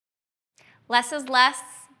Less is less,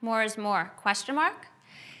 more is more, question mark?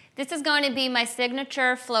 This is going to be my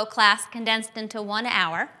signature flow class condensed into 1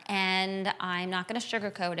 hour, and I'm not going to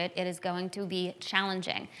sugarcoat it. It is going to be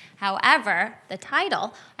challenging. However, the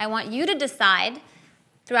title, I want you to decide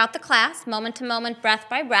throughout the class, moment to moment, breath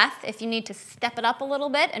by breath, if you need to step it up a little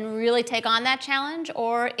bit and really take on that challenge,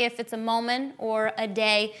 or if it's a moment or a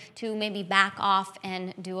day to maybe back off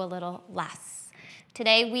and do a little less.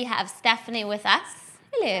 Today we have Stephanie with us.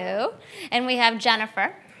 Hello. And we have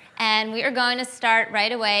Jennifer. And we are going to start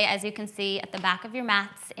right away, as you can see at the back of your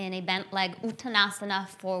mats, in a bent leg Uttanasana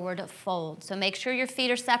forward fold. So make sure your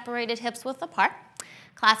feet are separated, hips width apart.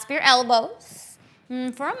 Clasp your elbows.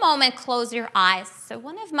 For a moment, close your eyes. So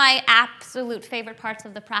one of my absolute favorite parts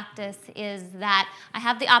of the practice is that I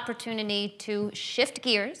have the opportunity to shift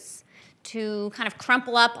gears, to kind of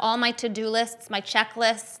crumple up all my to-do lists, my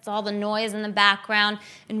checklists, all the noise in the background,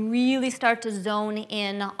 and really start to zone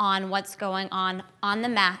in on what's going on the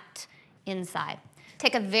mat inside.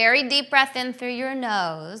 Take a very deep breath in through your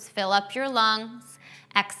nose, fill up your lungs,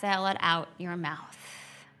 exhale it out your mouth.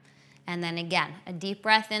 And then again, a deep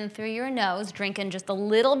breath in through your nose, drink in just a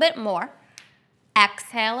little bit more,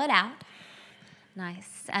 exhale it out.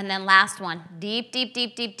 Nice. And then last one, deep, deep,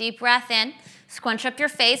 deep, deep, deep breath in. Scrunch up your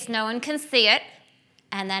face, no one can see it.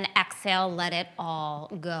 And then exhale, let it all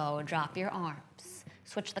go. Drop your arms.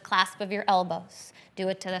 Switch the clasp of your elbows. Do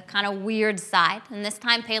it to the kind of weird side. And this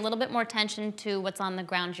time, pay a little bit more attention to what's on the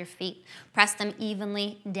ground, your feet. Press them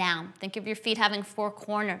evenly down. Think of your feet having 4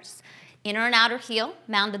 corners. Inner and outer heel,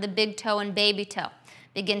 mound to the big toe and baby toe.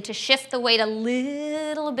 Begin to shift the weight a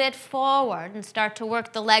little bit forward and start to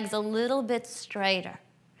work the legs a little bit straighter.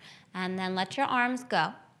 And then let your arms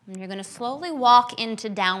go. And you're going to slowly walk into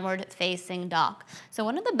downward facing dog. So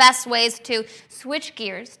one of the best ways to switch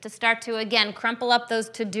gears, to start to, again, crumple up those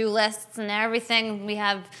to-do lists and everything we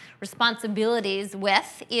have responsibilities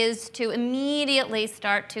with, is to immediately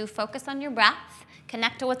start to focus on your breath,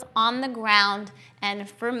 connect to what's on the ground, and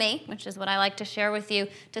for me, which is what I like to share with you,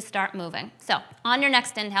 to start moving. So on your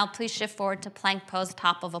next inhale, please shift forward to plank pose,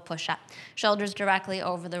 top of a push-up. Shoulders directly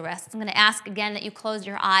over the wrists. I'm going to ask again that you close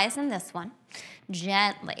your eyes in this one.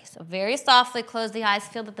 Gently, so very softly close the eyes.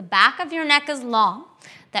 Feel that the back of your neck is long,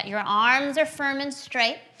 that your arms are firm and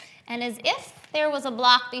straight, and as if there was a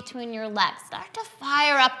block between your legs, start to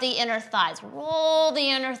fire up the inner thighs. Roll the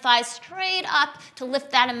inner thighs straight up to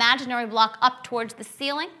lift that imaginary block up towards the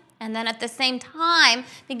ceiling. And then at the same time,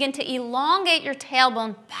 begin to elongate your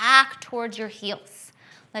tailbone back towards your heels.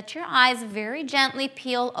 Let your eyes very gently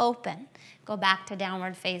peel open. Go back to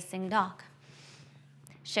downward facing dog.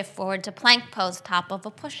 Shift forward to plank pose, top of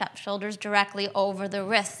a push-up. Shoulders directly over the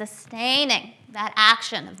wrists, sustaining that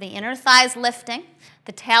action of the inner thighs lifting,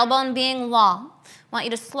 the tailbone being long. I want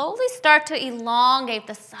you to slowly start to elongate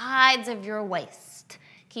the sides of your waist.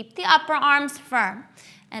 Keep the upper arms firm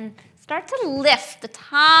and start to lift the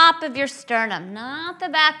top of your sternum, not the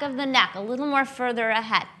back of the neck, a little more further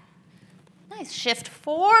ahead. Nice. Shift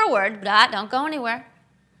forward, don't go anywhere.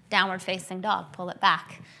 Downward facing dog, pull it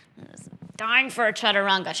back. Dying for a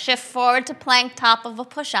chaturanga. Shift forward to plank, top of a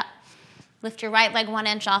push-up. Lift your right leg 1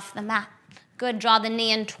 inch off the mat. Good, draw the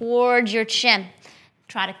knee in towards your chin.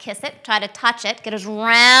 Try to kiss it, try to touch it. Get as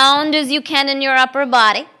round as you can in your upper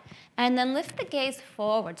body. And then lift the gaze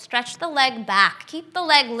forward. Stretch the leg back. Keep the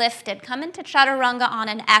leg lifted. Come into chaturanga on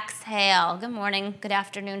an exhale. Good morning, good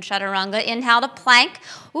afternoon, chaturanga. Inhale to plank.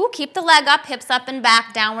 Ooh, keep the leg up, hips up and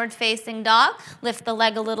back, downward facing dog. Lift the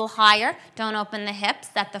leg a little higher. Don't open the hips,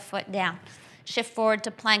 set the foot down. Shift forward to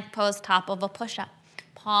plank pose, top of a push-up.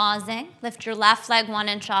 Pausing, lift your left leg 1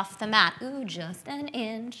 inch off the mat. Ooh, just an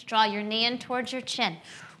inch. Draw your knee in towards your chin.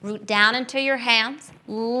 Root down into your hands.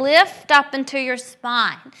 Lift up into your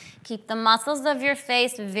spine. Keep the muscles of your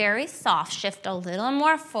face very soft. Shift a little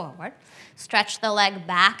more forward. Stretch the leg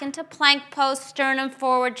back into plank pose, sternum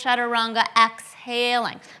forward, chaturanga,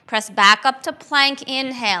 exhaling. Press back up to plank,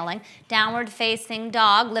 inhaling. Downward facing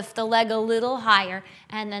dog, lift the leg a little higher,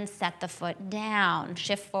 and then set the foot down.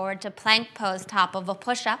 Shift forward to plank pose, top of a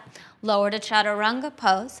push-up. Lower to chaturanga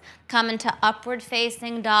pose. Come into upward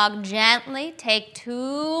facing dog gently. Take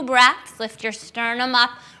 2 breaths. Lift your sternum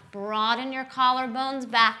up. Broaden your collarbones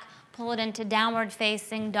back. Pull it into downward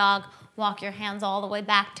facing dog. Walk your hands all the way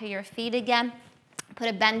back to your feet again. Put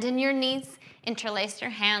a bend in your knees. Interlace your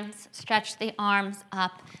hands. Stretch the arms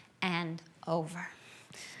up and over.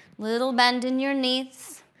 Little bend in your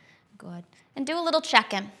knees. Good. And do a little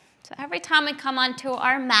check-in. So every time we come onto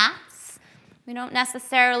our mats, we don't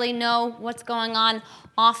necessarily know what's going on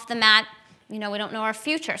off the mat. We don't know our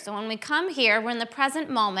future. So when we come here, we're in the present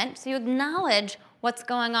moment. So you acknowledge what's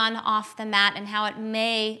going on off the mat and how it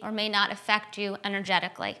may or may not affect you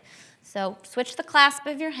energetically. So switch the clasp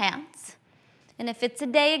of your hands. And if it's a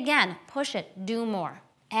day again, push it, do more,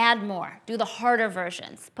 add more, do the harder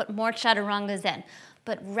versions, put more chaturangas in.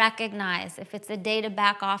 But recognize if it's a day to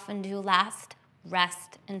back off and do less,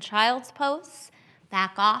 rest in child's pose,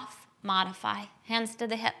 back off, modify, hands to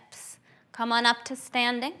the hips. Come on up to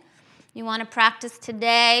standing. You want to practice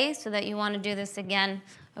today so that you want to do this again,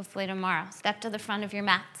 hopefully tomorrow. Step to the front of your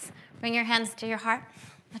mats. Bring your hands to your heart.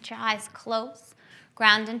 Let your eyes close.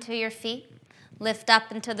 Ground into your feet. Lift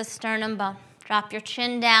up into the sternum bone. Drop your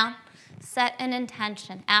chin down. Set an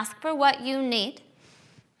intention. Ask for what you need.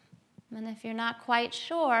 And if you're not quite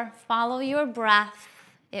sure, follow your breath.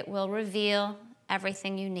 It will reveal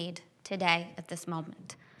everything you need today at this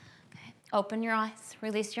moment. Okay. Open your eyes.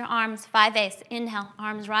 Release your arms. 5-8. Inhale.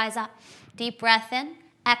 Arms rise up. Deep breath in.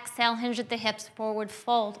 Exhale. Hinge at the hips. Forward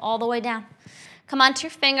fold all the way down. Come onto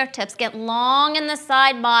your fingertips. Get long in the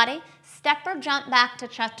side body. Step or jump back to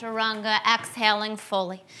chaturanga, exhaling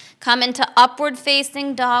fully. Come into upward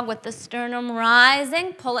facing dog with the sternum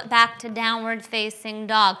rising. Pull it back to downward facing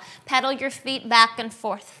dog. Pedal your feet back and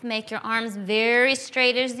forth. Make your arms very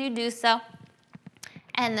straight as you do so.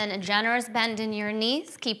 And then a generous bend in your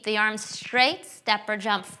knees. Keep the arms straight. Step or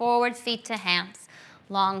jump forward, feet to hands.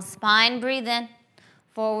 Long spine, breathe in.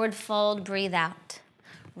 Forward fold, breathe out.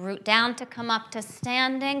 Root down to come up to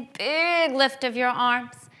standing. Big lift of your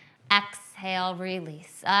arms. Exhale,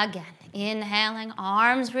 release. Again, inhaling,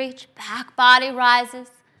 arms reach, back body rises.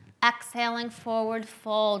 Exhaling, forward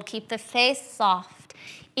fold. Keep the face soft.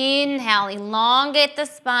 Inhale, elongate the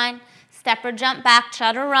spine. Step or jump back,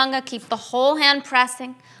 chaturanga. Keep the whole hand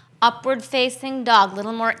pressing. Upward facing dog.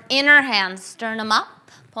 Little more inner hand, sternum up.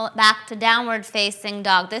 Pull it back to downward facing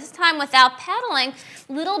dog. This time without pedaling,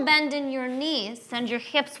 little bend in your knees. Send your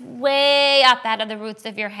hips way up out of the roots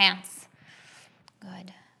of your hands.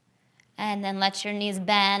 Good. And then let your knees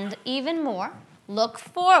bend even more. Look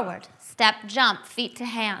forward. Step, jump, feet to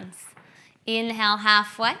hands. Inhale,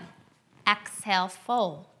 halfway. Exhale,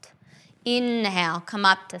 fold. Inhale, come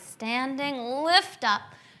up to standing. Lift up,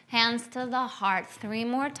 hands to the heart. 3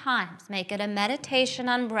 more times. Make it a meditation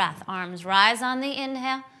on breath. Arms rise on the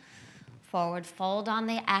inhale. Forward fold on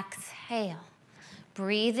the exhale.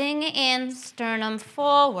 Breathing in, sternum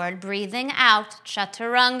forward. Breathing out,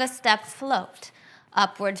 chaturanga, step, float.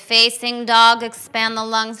 Upward facing dog, expand the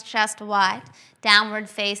lungs, chest wide. Downward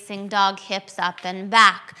facing dog, hips up and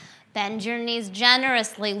back. Bend your knees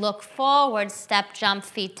generously, look forward, step, jump,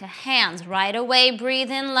 feet to hands. Right away, breathe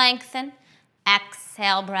in, lengthen.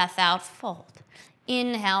 Exhale, breath out, fold.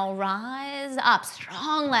 Inhale, rise up,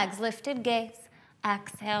 strong legs, lifted gaze.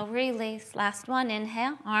 Exhale, release. Last one,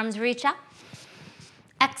 inhale, arms reach up.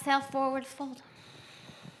 Exhale, forward fold.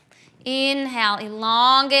 Inhale,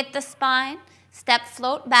 elongate the spine. Step,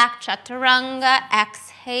 float back, chaturanga,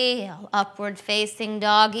 exhale. Upward facing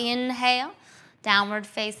dog, inhale. Downward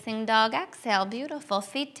facing dog, exhale. Beautiful.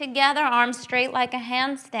 Feet together, arms straight like a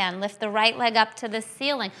handstand. Lift the right leg up to the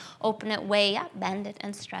ceiling. Open it way up, bend it,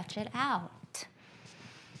 and stretch it out.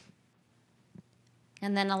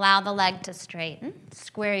 And then allow the leg to straighten.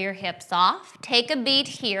 Square your hips off. Take a beat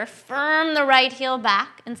here. Firm the right heel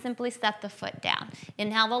back and simply set the foot down.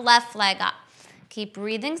 Inhale the left leg up. Keep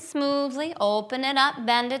breathing smoothly. Open it up,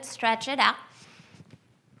 bend it, stretch it out.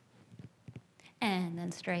 And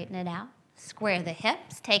then straighten it out. Square the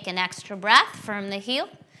hips. Take an extra breath. Firm the heel.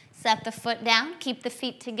 Set the foot down. Keep the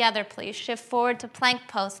feet together, please. Shift forward to plank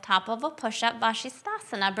pose, top of a push-up,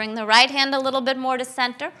 Vashisthasana. Bring the right hand a little bit more to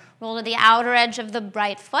center. Roll to the outer edge of the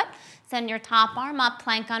right foot. Send your top arm up,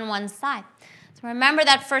 plank on one side. So remember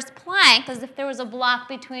that first plank as if there was a block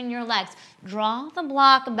between your legs. Draw the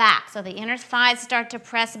block back so the inner thighs start to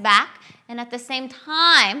press back. And at the same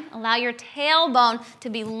time, allow your tailbone to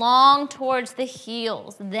be long towards the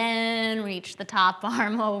heels. Then reach the top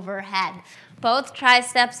arm overhead. Both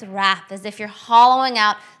triceps wrap as if you're hollowing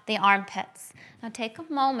out the armpits. Now take a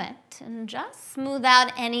moment and just smooth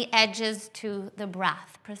out any edges to the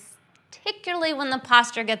breath, particularly when the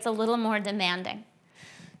posture gets a little more demanding.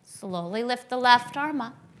 Slowly lift the left arm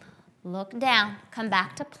up. Look down, come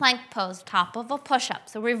back to plank pose, top of a push-up.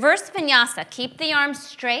 So reverse vinyasa, keep the arms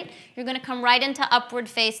straight. You're gonna come right into upward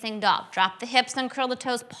facing dog. Drop the hips and curl the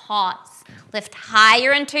toes, pause. Lift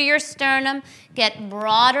higher into your sternum, get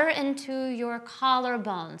broader into your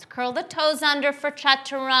collarbones. Curl the toes under for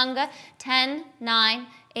chaturanga, 10, 9,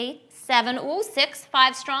 8, 7, 6,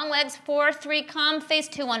 5 strong legs, 4, 3, calm face,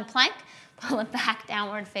 2, 1 plank. Pull it back,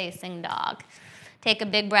 downward facing dog. Take a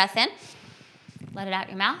big breath in. Let it out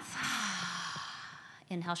your mouth.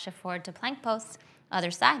 Inhale, shift forward to plank pose.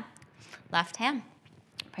 Other side. Left hand.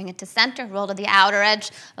 Bring it to center, roll to the outer edge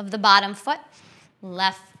of the bottom foot.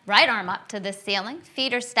 Right arm up to the ceiling.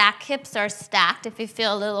 Feet are stacked, hips are stacked. If you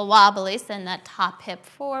feel a little wobbly, send that top hip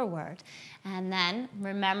forward. And then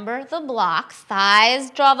remember the block. Thighs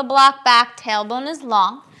draw the block back, tailbone is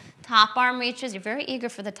long. Top arm reaches, you're very eager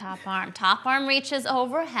for the top arm. Top arm reaches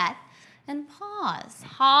overhead and pause.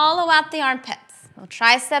 Hollow out the armpits. So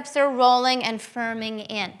triceps are rolling and firming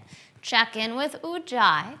in. Check in with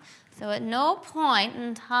Ujjayi. So at no point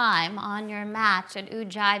in time on your mat should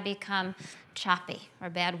Ujjayi become choppy or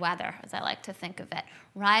bad weather, as I like to think of it.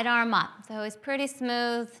 Right arm up. It's always pretty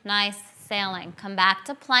smooth, nice sailing. Come back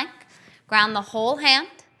to plank. Ground the whole hand.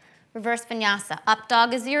 Reverse vinyasa. Up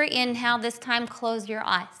dog is your inhale. This time close your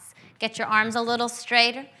eyes. Get your arms a little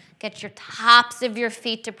straighter. Get your tops of your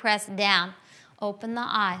feet to press down. Open the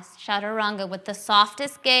eyes. Chaturanga with the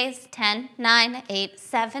softest gaze. 10, 9, 8,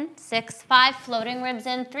 7, 6, 5. Floating ribs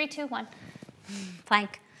in. 3, 2, 1.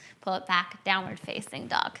 Plank. Pull it back. Downward facing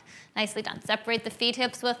dog. Nicely done. Separate the feet,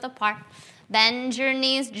 hips width apart. Bend your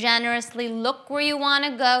knees generously. Look where you want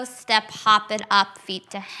to go. Step, hop it up. Feet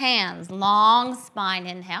to hands. Long spine.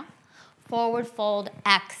 Inhale. Forward fold.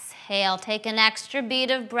 Exhale. Take an extra beat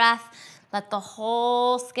of breath. Let the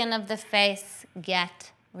whole skin of the face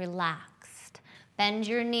get relaxed. Bend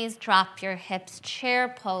your knees. Drop your hips.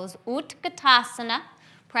 Chair pose. Utkatasana.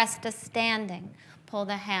 Press to standing. Pull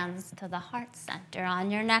the hands to the heart center.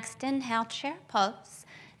 On your next inhale, chair pose.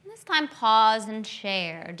 And this time, pause and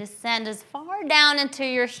chair. Descend as far down into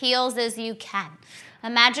your heels as you can.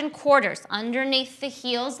 Imagine quarters underneath the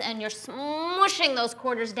heels, and you're smushing those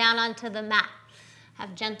quarters down onto the mat.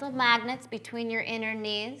 Have gentle magnets between your inner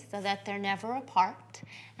knees so that they're never apart.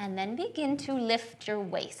 And then begin to lift your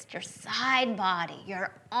waist, your side body,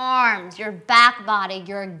 your arms, your back body,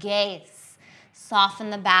 your gaze. Soften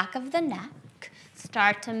the back of the neck.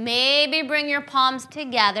 Start to maybe bring your palms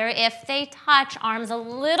together. If they touch, arms a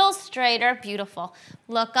little straighter. Beautiful.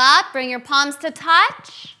 Look up, bring your palms to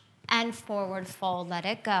touch, and forward fold. Let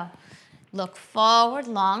it go. Look forward,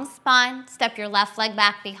 long spine. Step your left leg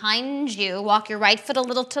back behind you. Walk your right foot a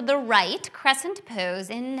little to the right. Crescent pose.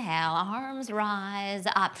 Inhale, arms rise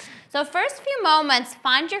up. So first few moments,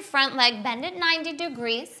 find your front leg, bend it 90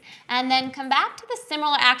 degrees, and then come back to the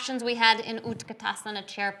similar actions we had in Utkatasana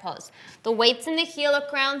chair pose. The weight's in the heel, it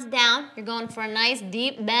grounds down. You're going for a nice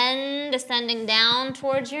deep bend, descending down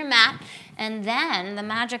towards your mat. And then the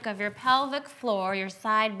magic of your pelvic floor, your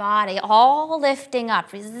side body, all lifting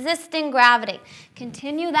up, resisting gravity.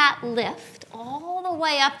 Continue that lift all the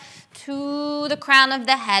way up to the crown of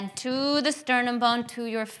the head, to the sternum bone, to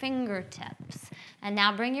your fingertips. And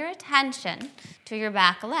now bring your attention to your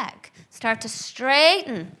back leg. Start to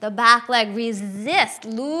straighten the back leg. Resist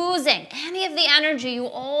losing any of the energy you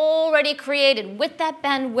already created with that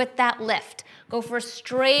bend, with that lift. Go for a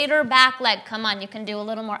straighter back leg. Come on, you can do a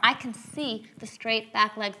little more. I can see the straight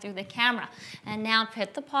back leg through the camera. And now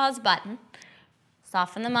hit the pause button.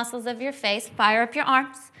 Soften the muscles of your face. Fire up your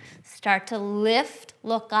arms. Start to lift,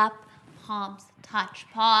 look up, palms touch.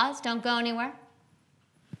 Pause, don't go anywhere.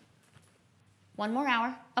 One more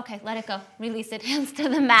hour. Okay, let it go. Release it, hands to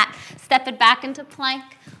the mat. Step it back into plank.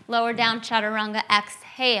 Lower down, chaturanga.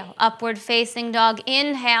 Exhale, upward facing dog.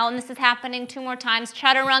 Inhale, and this is happening 2 more times.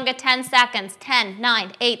 Chaturanga, 10 seconds. 10,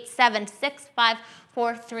 9, 8, 7, 6, 5,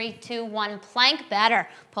 4, 3, 2, 1. Plank, better.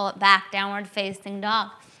 Pull it back, downward facing dog.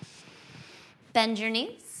 Bend your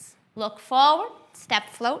knees. Look forward. Step,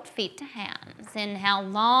 float, feet to hands. Inhale,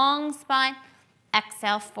 long spine.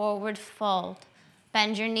 Exhale, forward fold.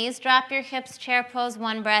 Bend your knees, drop your hips, chair pose,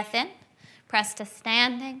 1 breath in. Press to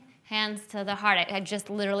standing, hands to the heart. I just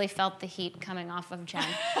literally felt the heat coming off of Jen.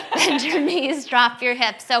 Bend your knees, drop your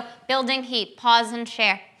hips. So building heat, pause and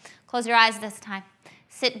chair. Close your eyes this time.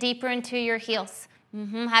 Sit deeper into your heels.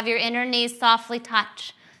 Have your inner knees softly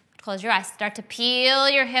touch. Close your eyes. Start to peel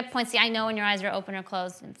your hip points. See, I know when your eyes are open or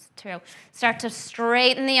closed. It's true. Start to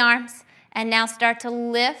straighten the arms. And now start to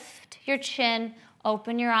lift your chin.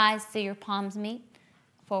 Open your eyes so your palms meet.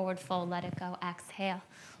 Forward fold, let it go. Exhale.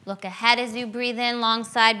 Look ahead as you breathe in, long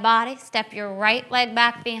side body. Step your right leg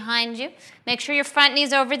back behind you. Make sure your front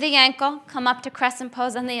knee's over the ankle. Come up to crescent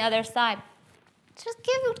pose on the other side. Just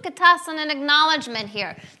give Utkatasana an acknowledgement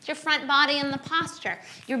here. It's your front body in the posture.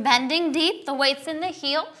 You're bending deep. The weight's in the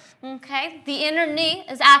heel. Okay? The inner knee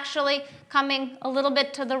is actually coming a little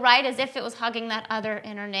bit to the right as if it was hugging that other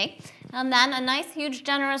inner knee. And then a nice, huge,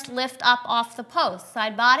 generous lift up off the pose.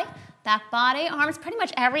 Side body. Back body, arms, pretty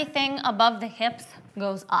much everything above the hips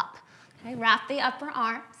goes up. Okay, wrap the upper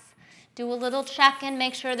arms. Do a little check-in,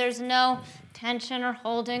 make sure there's no tension or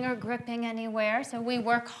holding or gripping anywhere. So we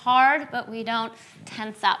work hard, but we don't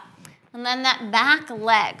tense up. And then that back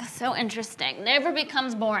leg, so interesting, never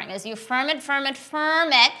becomes boring. As you firm it, firm it, firm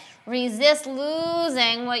it, resist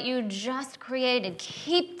losing what you just created.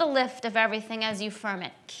 Keep the lift of everything as you firm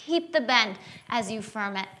it. Keep the bend as you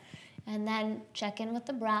firm it. And then check in with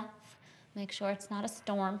the breath. Make sure it's not a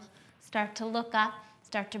storm. Start to look up.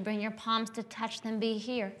 Start to bring your palms to touch them. Be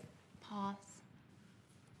here. Pause.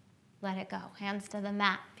 Let it go. Hands to the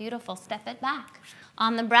mat. Beautiful. Step it back.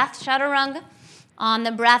 On the breath, chaturanga. On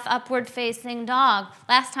the breath, upward facing dog.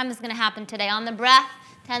 Last time this is going to happen today. On the breath,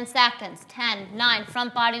 10 seconds. 10, 9,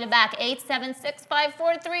 front body to back. 8, 7, 6, 5,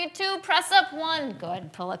 4, 3, 2. Press up 1.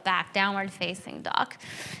 Good. Pull it back. Downward facing dog.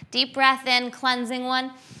 Deep breath in, cleansing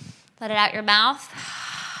one. Let it out your mouth.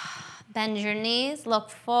 Bend your knees. Look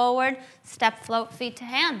forward. Step, float, feet to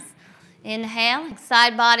hands. Inhaling,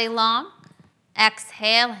 side body long.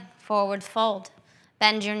 Exhaling, forward fold.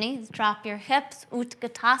 Bend your knees. Drop your hips.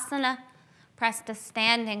 Utkatasana. Press to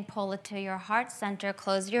standing, pull it to your heart center,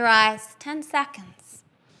 close your eyes, 10 seconds.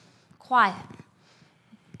 Quiet.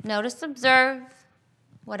 Notice, observe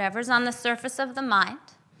whatever's on the surface of the mind.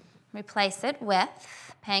 Replace it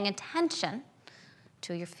with paying attention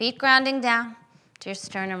to your feet grounding down, to your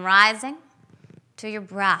sternum rising, to your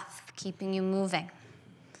breath, keeping you moving.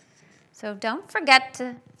 So don't forget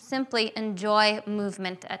to simply enjoy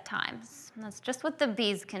movement at times. And that's just what the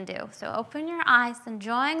bees can do. So open your eyes,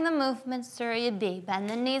 enjoying the movement, Surya Bee. Bend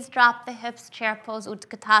the knees, drop the hips, chair pose,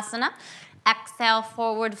 Utkatasana. Exhale,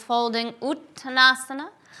 forward folding,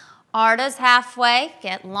 Uttanasana. Ardha's halfway,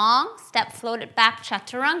 get long, step, float it back,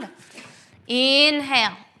 Chaturanga.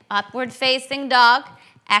 Inhale, upward facing dog.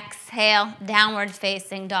 Exhale, downward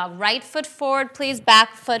facing dog. Right foot forward, please,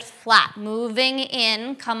 back foot flat. Moving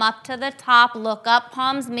in, come up to the top, look up,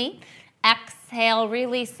 palms meet. Exhale,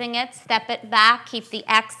 releasing it, step it back, keep the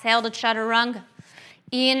exhale to chaturanga.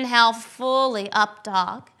 Inhale, fully up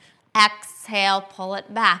dog. Exhale, pull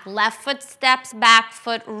it back. Left foot steps, back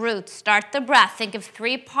foot roots. Start the breath, think of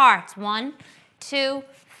 3 parts. 1, 2,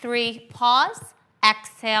 3, pause.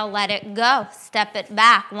 Exhale, let it go. Step it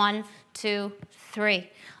back, 1, 2, 3.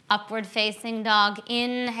 Upward facing dog,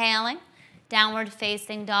 inhaling. Downward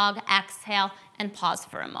facing dog, exhale, and pause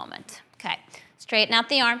for a moment. Okay, straighten out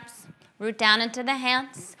the arms. Root down into the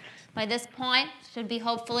hands. By this point, should be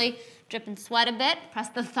hopefully dripping sweat a bit. Press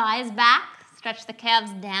the thighs back. Stretch the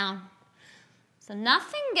calves down. So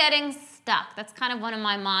nothing getting stuck. That's kind of one of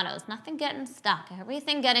my mottos. Nothing getting stuck.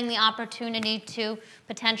 Everything getting the opportunity to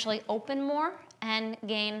potentially open more and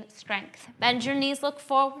gain strength. Bend your knees, look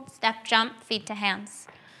forward. Step, jump, feet to hands.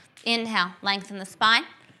 Inhale, lengthen the spine.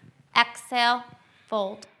 Exhale,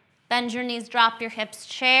 fold. Bend your knees, drop your hips,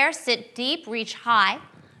 chair. Sit deep, reach high.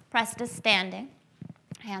 Press to standing.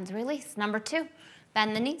 Hands release. Number 2,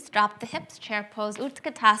 bend the knees, drop the hips, chair pose,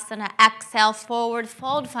 Utkatasana. Exhale, forward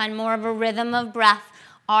fold. Find more of a rhythm of breath.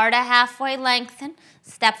 Ardha halfway lengthen.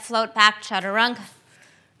 Step, float back, chaturanga.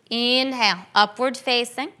 Inhale, upward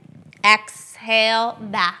facing. Exhale,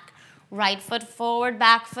 back. Right foot forward,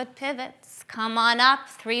 back foot pivots. Come on up,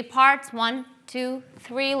 3 parts. 1, 2,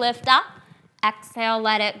 3, lift up. Exhale,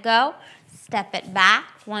 let it go. Step it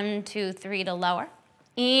back. 1, 2, 3 to lower.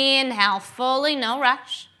 Inhale, fully, no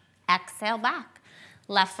rush. Exhale, back.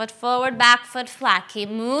 Left foot forward, back foot flat. Keep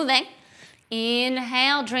moving.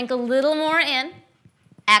 Inhale, drink a little more in.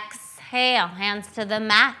 Exhale, hands to the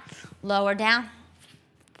mat. Lower down.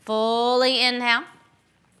 Fully inhale.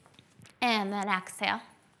 And then exhale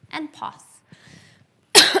and pause.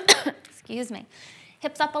 Excuse me.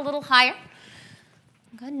 Hips up a little higher.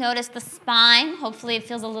 Good. Notice the spine. Hopefully it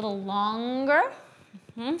feels a little longer.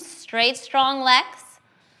 Straight, strong legs.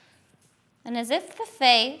 And as if the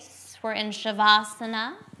face were in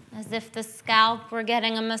Shavasana, as if the scalp were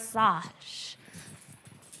getting a massage.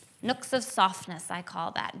 Nooks of softness, I call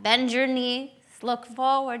that. Bend your knees, look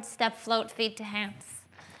forward, step, float, feet to hands.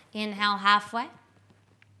 Inhale, halfway.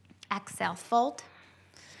 Exhale, fold.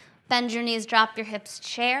 Bend your knees, drop your hips,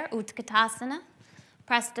 chair, Utkatasana.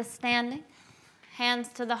 Press to standing, hands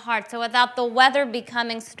to the heart. So without the weather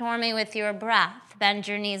becoming stormy with your breath, bend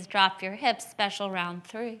your knees, drop your hips, special round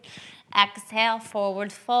 3. Exhale,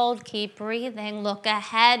 forward fold, keep breathing. Look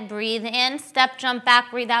ahead, breathe in, step, jump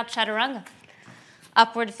back, breathe out, chaturanga.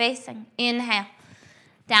 Upward facing, inhale.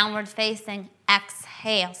 Downward facing,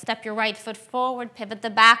 exhale. Step your right foot forward, pivot the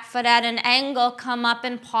back foot at an angle, come up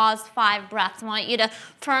and pause 5 breaths. I want you to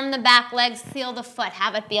firm the back legs, seal the foot,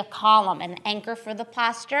 have it be a column, an anchor for the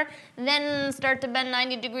posture. Then start to bend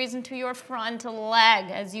 90 degrees into your front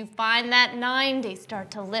leg. As you find that 90,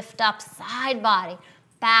 start to lift up side body.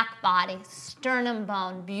 back body, sternum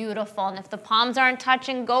bone, beautiful. And if the palms aren't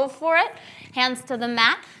touching, go for it. Hands to the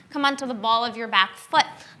mat. Come onto the ball of your back foot.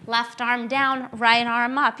 Left arm down, right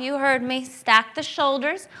arm up. You heard me. Stack the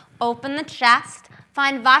shoulders, open the chest.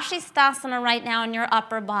 Find Vashisthasana right now in your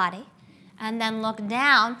upper body. And then look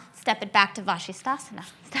down, step it back to Vashisthasana.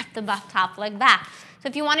 Step the top leg back. So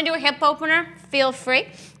if you want to do a hip opener, feel free,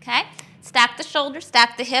 okay? Stack the shoulders,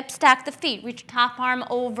 stack the hips, stack the feet. Reach top arm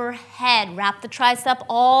overhead. Wrap the tricep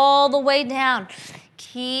all the way down.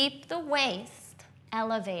 Keep the waist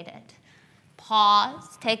elevated.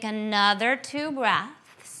 Pause. Take another 2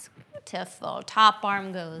 breaths. Beautiful. Top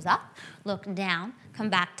arm goes up. Look down. Come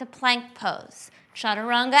back to plank pose.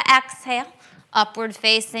 Chaturanga, exhale. Upward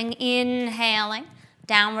facing, inhaling.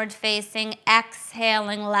 Downward facing,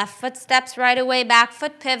 exhaling. Left foot steps right away. Back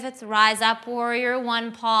foot pivots. Rise up, warrior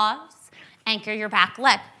 1. Pause. Anchor your back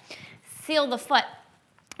leg. Seal the foot.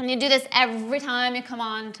 And you do this every time you come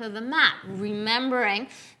onto the mat, remembering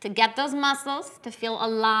to get those muscles to feel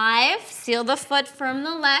alive. Seal the foot, firm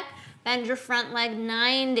the leg. Bend your front leg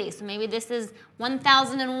 90. So maybe this is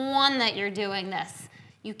 1001 that you're doing this.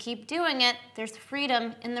 You keep doing it. There's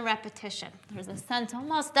freedom in the repetition. There's a sense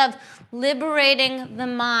almost of liberating the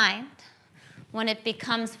mind when it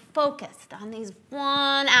becomes focused on these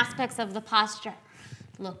one aspects of the posture.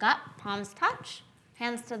 Look up, palms touch,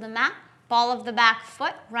 hands to the mat, ball of the back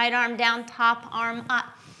foot, right arm down, top arm up.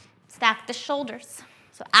 Stack the shoulders.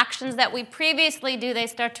 So actions that we previously do, they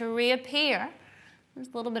start to reappear. There's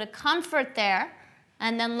a little bit of comfort there.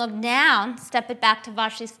 And then look down, step it back to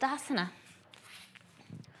Vashisthasana.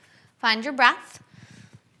 Find your breath,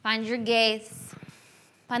 find your gaze.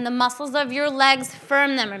 Find the muscles of your legs,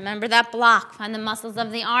 firm them. Remember that block. Find the muscles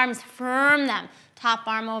of the arms, firm them. Top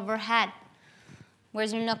arm overhead.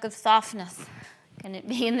 Where's your nook of softness? Can it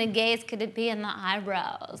be in the gaze? Could it be in the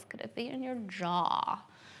eyebrows? Could it be in your jaw?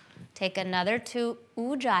 Take another 2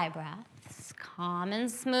 Ujjayi breaths. Calm and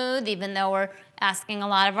smooth, even though we're asking a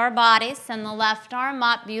lot of our bodies. Send the left arm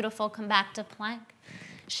up. Beautiful. Come back to plank.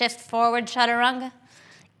 Shift forward, chaturanga.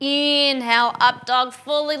 Inhale, up dog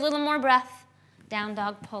fully. Little more breath. Down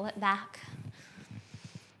dog, pull it back.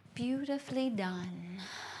 Beautifully done.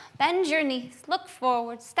 Bend your knees. Look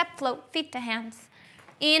forward. Step float, feet to hands.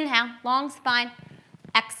 Inhale, long spine.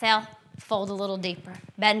 Exhale, fold a little deeper.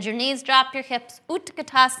 Bend your knees, drop your hips.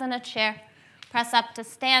 Utkatasana chair. Press up to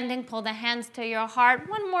standing, pull the hands to your heart.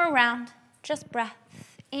 One more round, just breath.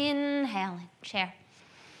 Inhaling, chair.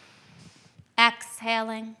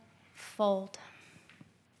 Exhaling, fold.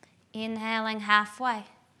 Inhaling halfway.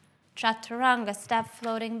 Chaturanga, step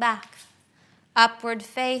floating back. Upward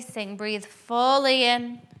facing, breathe fully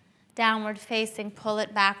in. Downward facing, pull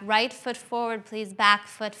it back. Right foot forward, please. Back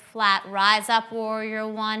foot flat. Rise up, warrior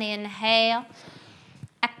 1. Inhale.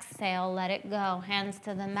 Exhale, let it go. Hands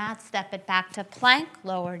to the mat. Step it back to plank.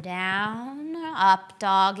 Lower down. Up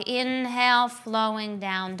dog. Inhale. Flowing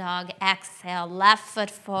down dog. Exhale. Left foot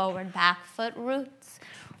forward. Back foot roots.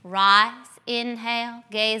 Rise. Inhale.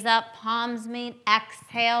 Gaze up. Palms meet.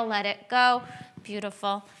 Exhale. Let it go.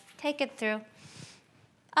 Beautiful. Take it through.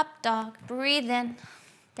 Up dog. Breathe in.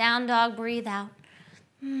 Down dog, breathe out.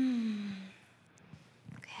 Okay,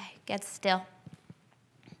 get still.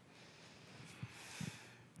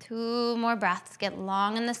 2 more breaths. Get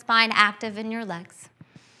long in the spine, active in your legs.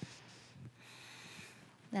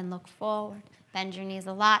 Then look forward. Bend your knees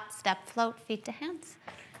a lot. Step, float, feet to hands.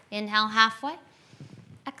 Inhale halfway.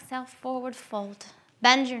 Exhale, forward fold.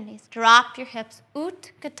 Bend your knees. Drop your hips.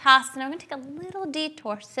 Utkatasana. We're going to take a little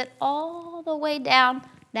detour. Sit all the way down,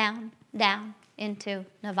 down, down. Into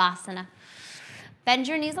Navasana. Bend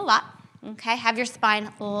your knees a lot, okay? Have your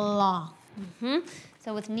spine long.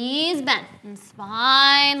 So with knees bent and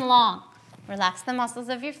spine long, relax the muscles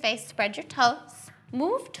of your face, spread your toes,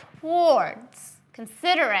 move towards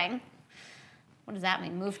considering. What does that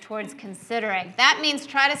mean? Move towards considering. That means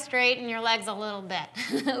try to straighten your legs a little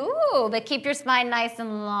bit. Ooh, but keep your spine nice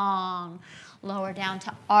and long. Lower down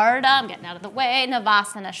to Ardha. I'm getting out of the way.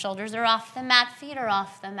 Navasana. Shoulders are off the mat, feet are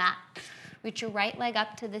off the mat. Reach your right leg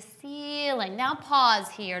up to the ceiling. Now pause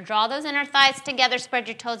here. Draw those inner thighs together. Spread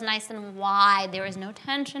your toes nice and wide. There is no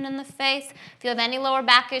tension in the face. If you have any lower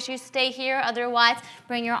back issues, stay here. Otherwise,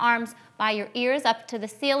 bring your arms by your ears up to the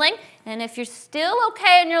ceiling. And if you're still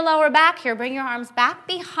okay in your lower back here, bring your arms back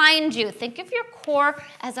behind you. Think of your core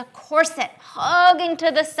as a corset, hugging to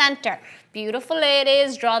the center. Beautiful,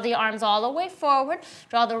 ladies. Draw the arms all the way forward.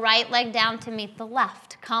 Draw the right leg down to meet the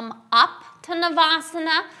left. Come up to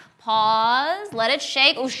Navasana. Pause, let it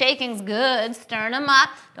shake. Oh, shaking's good. Sternum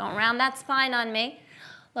up. Don't round that spine on me.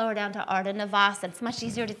 Lower down to Ardha Navasana. It's much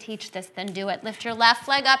easier to teach this than do it. Lift your left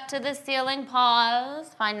leg up to the ceiling, pause.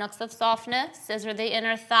 Find nooks of softness, scissor the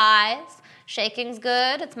inner thighs. Shaking's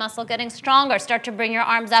good, it's muscle getting stronger. Start to bring your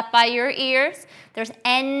arms up by your ears. If there's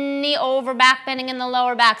any over back bending in the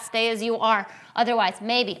lower back, stay as you are. Otherwise,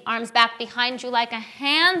 maybe arms back behind you like a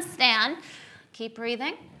handstand. Keep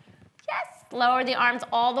breathing. Yes, lower the arms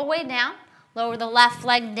all the way down. Lower the left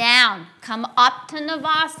leg down. Come up to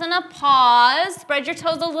Navasana, pause. Spread your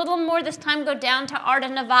toes a little more. This time go down to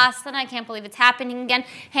Ardha Navasana. I can't believe it's happening again.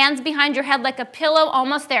 Hands behind your head like a pillow.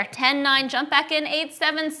 Almost there. 10, 9, jump back in. 8,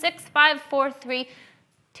 7, 6, 5, 4, 3,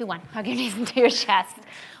 2, 1. Hug your knees into your chest.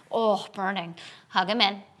 Oh, burning. Hug them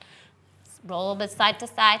in. Roll a little bit side to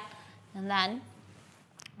side. And then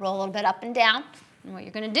roll a little bit up and down. And what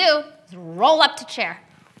you're going to do is roll up to chair.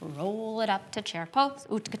 Roll it up to chair pose.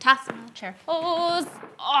 Utkatasana, chair pose.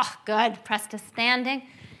 Oh, good. Press to standing.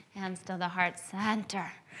 Hands to the heart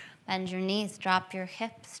center. Bend your knees, drop your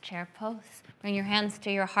hips, chair pose. Bring your hands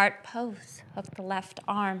to your heart pose. Hook the left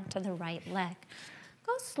arm to the right leg.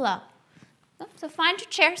 Go slow. So find your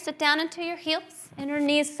chair, sit down into your heels, inner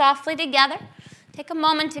knees softly together. Take a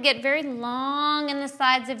moment to get very long in the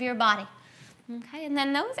sides of your body. Okay, and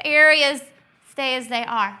then those areas stay as they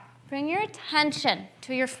are. Bring your attention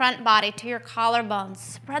to your front body, to your collarbones.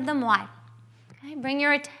 Spread them wide. Okay? Bring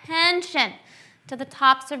your attention to the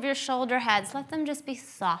tops of your shoulder heads. Let them just be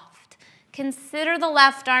soft. Consider the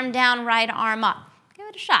left arm down, right arm up. Give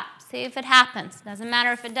it a shot. See if it happens. Doesn't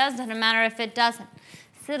matter if it does, doesn't matter if it doesn't.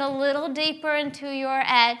 Sit a little deeper into your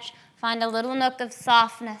edge. Find a little nook of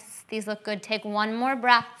softness. These look good. Take one more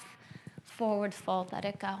breath. Forward fold. Let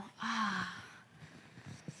it go.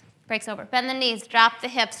 Breaks over. Bend the knees, drop the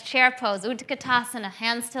hips, chair pose, Utkatasana,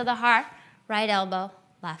 hands to the heart, right elbow,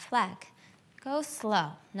 left leg. Go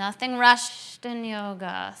slow. Nothing rushed in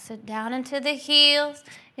yoga. Sit down into the heels,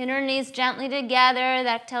 inner knees gently together.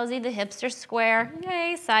 That tells you the hips are square.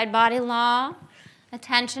 Yay, side body long.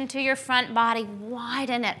 Attention to your front body.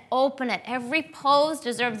 Widen it, open it. Every pose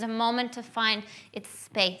deserves a moment to find its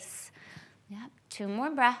space. Yep, 2 more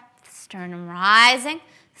breaths. Sternum rising.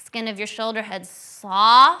 Skin of your shoulder head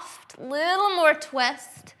soft, little more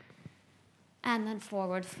twist, and then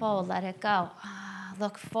forward fold, let it go.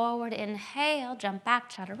 Look forward, inhale, jump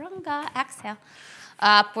back, chaturanga, exhale.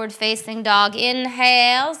 Upward facing dog,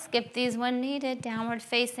 inhale, skip these when needed, downward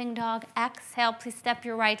facing dog, exhale. Please step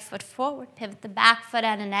your right foot forward, pivot the back foot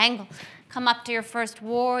at an angle. Come up to your first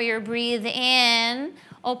warrior, breathe in,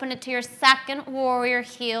 open it to your second warrior,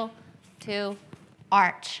 heel to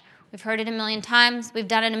arch. We've heard it a million times. We've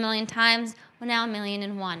done it a million times. We're now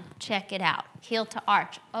 1,000,001. Check it out. Heel to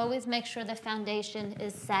arch. Always make sure the foundation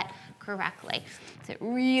is set correctly. So it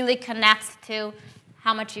really connects to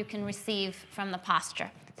how much you can receive from the posture.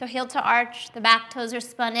 So heel to arch. The back toes are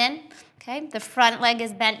spun in. Okay. The front leg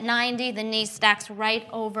is bent 90. The knee stacks right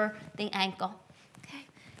over the ankle. Okay.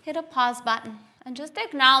 Hit a pause button and just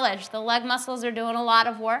acknowledge the leg muscles are doing a lot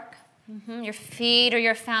of work. Your feet are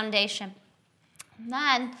your foundation. And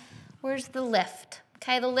then where's the lift?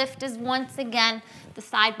 Okay, the lift is once again the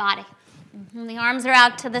side body. The arms are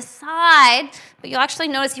out to the side, but you'll actually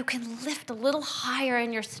notice you can lift a little higher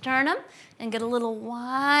in your sternum and get a little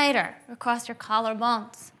wider across your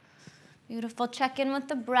collarbones. Beautiful. Check in with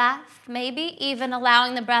the breath, maybe even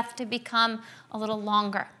allowing the breath to become a little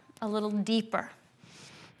longer, a little deeper.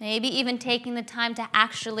 Maybe even taking the time to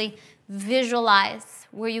actually visualize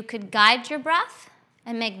where you could guide your breath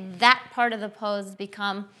and make that part of the pose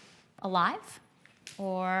become alive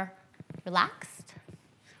or relaxed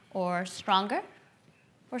or stronger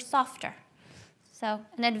or softer. So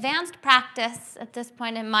an advanced practice at this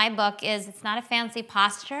point in my book is it's not a fancy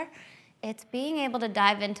posture. It's being able to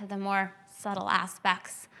dive into the more subtle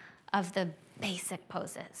aspects of the basic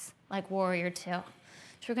poses, like Warrior II.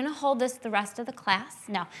 So we're going to hold this the rest of the class.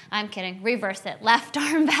 No, I'm kidding. Reverse it. Left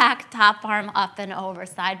arm back, top arm up and over.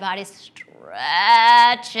 Side body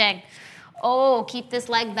stretching. Oh, keep this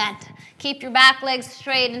leg bent. Keep your back leg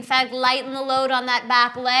straight. In fact, lighten the load on that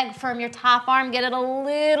back leg. Firm your top arm. Get it a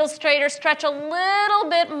little straighter. Stretch a little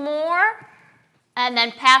bit more. And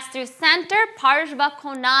then pass through center. Parshva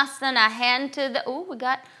Konasana. Hand to the... Oh, we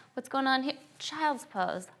got... What's going on here? Child's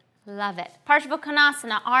pose. Love it. Parshva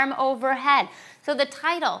Konasana. Arm overhead. So the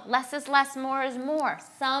title, less is less, more is more.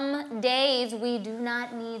 Some days we do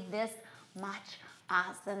not need this much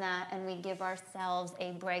asana and we give ourselves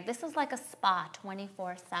a break. This is like a spa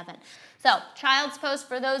 24/7. So child's pose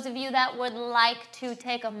for those of you that would like to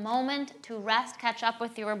take a moment to rest, catch up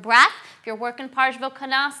with your breath. If you're working Parshva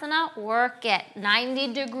Konasana, work it.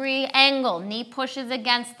 90-degree angle, knee pushes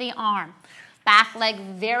against the arm. Back leg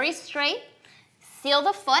very straight. Seal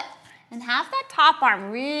the foot and have that top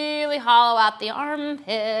arm really hollow out the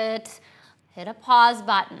armpit. Hit a pause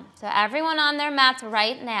button. So everyone on their mats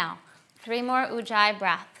right now, 3 more Ujjayi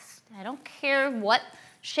breaths. I don't care what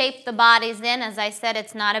shape the body's in. As I said,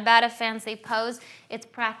 it's not about a fancy pose. It's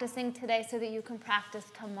practicing today so that you can practice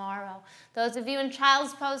tomorrow. Those of you in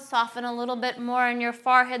child's pose, soften a little bit more in your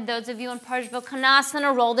forehead. Those of you in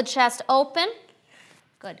Parsvakonasana, roll the chest open.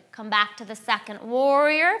 Good. Come back to the second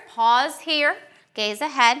warrior. Pause here. Gaze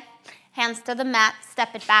ahead. Hands to the mat.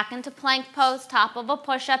 Step it back into plank pose. Top of a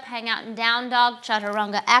push-up. Hang out in down dog.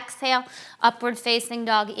 Chaturanga. Exhale. Upward facing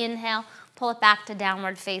dog. Inhale. Pull it back to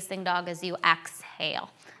downward facing dog as you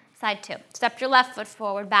exhale. Side 2. Step your left foot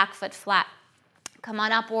forward. Back foot flat. Come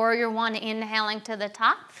on up. Warrior 1. Inhaling to the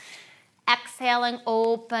top. Exhaling,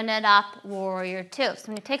 open it up, warrior 2. So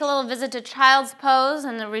when you take a little visit to child's pose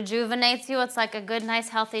and it rejuvenates you, it's like a good, nice,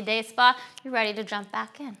 healthy day spa, you're ready to jump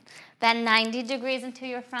back in. Bend 90 degrees into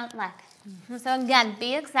your front leg. So again,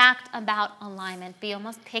 be exact about alignment. Be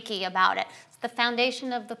almost picky about it. It's the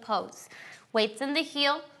foundation of the pose. Weights in the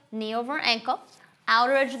heel, knee over ankle.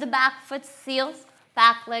 Outer edge of the back foot seals,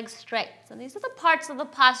 back leg straight. So these are the parts of the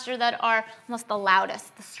posture that are almost the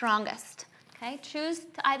loudest, the strongest. Okay, choose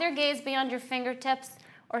to either gaze beyond your fingertips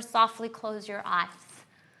or softly close your eyes.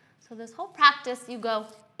 So this whole practice, you go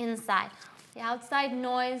inside. The outside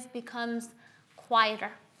noise becomes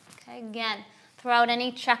quieter. Okay, again, throw out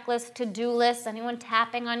any checklist, to-do list, anyone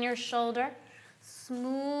tapping on your shoulder.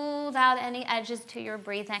 Smooth out any edges to your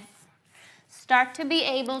breathing. Start to be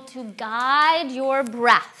able to guide your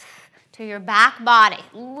breath to your back body.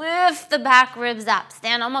 Lift the back ribs up.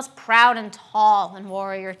 Stand almost proud and tall in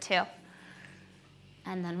warrior 2.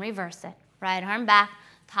 And then reverse it. Right arm back,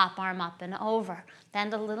 top arm up and over.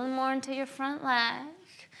 Bend a little more into your front leg.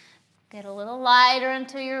 Get a little lighter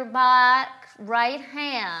into your back. Right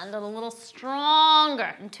hand, a little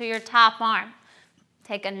stronger into your top arm.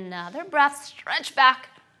 Take another breath, stretch back,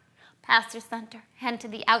 past your center. Hand to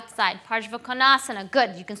the outside, Parsvakonasana.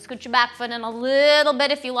 Good, you can scoot your back foot in a little bit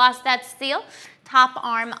if you lost that seal. Top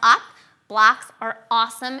arm up. Blocks are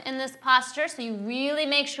awesome in this posture, so you really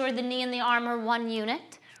make sure the knee and the arm are one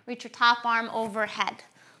unit. Reach your top arm overhead.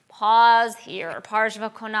 Pause here,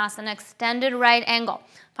 Parsvakonasana, extended right angle.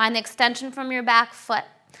 Find the extension from your back foot.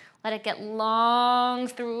 Let it get long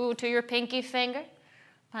through to your pinky finger.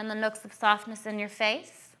 Find the nooks of softness in your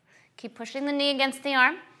face. Keep pushing the knee against the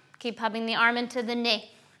arm. Keep hubbing the arm into the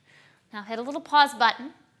knee. Now hit a little pause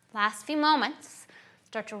button. Last few moments.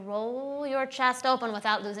 Start to roll your chest open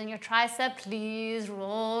without losing your tricep. Please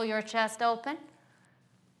roll your chest open.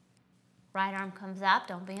 Right arm comes up.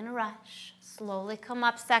 Don't be in a rush. Slowly come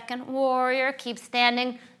up, second warrior. Keep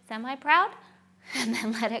standing semi-proud. And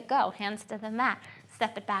then let it go. Hands to the mat.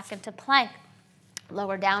 Step it back into plank.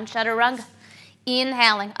 Lower down, chaturanga.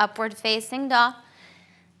 Inhaling, upward facing dog.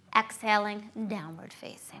 Exhaling, downward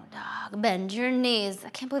facing dog. Bend your knees. I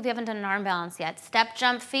can't believe you haven't done an arm balance yet. Step,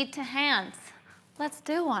 jump, feet to hands. Let's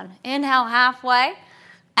do one. Inhale halfway.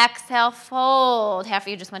 Exhale, fold. Half of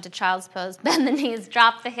you just went to child's pose. Bend the knees,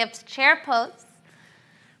 drop the hips, chair pose.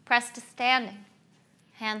 Press to standing.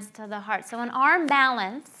 Hands to the heart. So an arm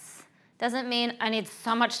balance doesn't mean I need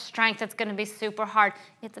so much strength it's going to be super hard.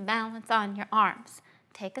 It's a balance on your arms.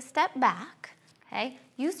 Take a step back. Okay?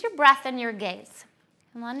 Use your breath and your gaze.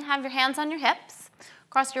 And then have your hands on your hips.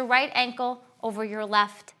 Cross your right ankle over your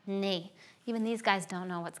left knee. Even these guys don't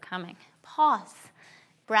know what's coming. Pause.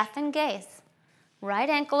 Breath and gaze. Right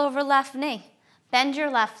ankle over left knee. Bend your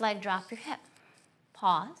left leg, drop your hip.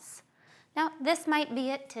 Pause. Now, this might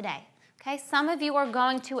be it today. Okay, some of you are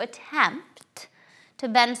going to attempt to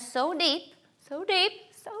bend so deep, so deep,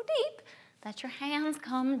 so deep, that your hands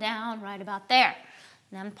come down right about there.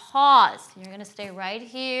 And then pause. You're going to stay right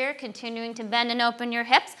here, continuing to bend and open your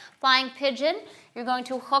hips. Flying pigeon. You're going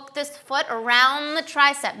to hook this foot around the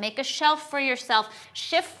tricep. Make a shelf for yourself.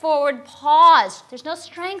 Shift forward, pause. There's no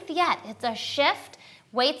strength yet. It's a shift.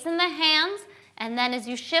 Weights in the hands. And then as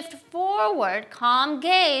you shift forward, calm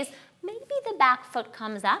gaze, maybe the back foot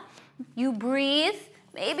comes up. You breathe.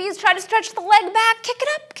 Maybe you try to stretch the leg back. Kick it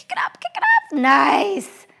up, kick it up, kick it up.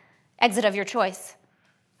 Nice. Exit of your choice.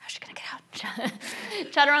 How's she going to get out?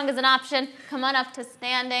 Chaturanga is an option. Come on up to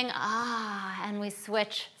standing. And we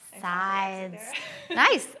switch sides.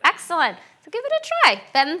 Nice, excellent. So give it a try.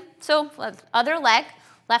 Bend, so other leg,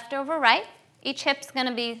 left over right. Each hip's going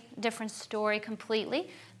to be a different story completely.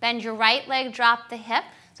 Bend your right leg, drop the hip.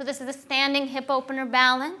 So this is a standing hip opener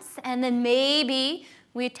balance. And then maybe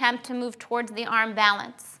we attempt to move towards the arm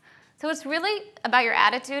balance. So it's really about your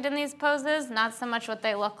attitude in these poses, not so much what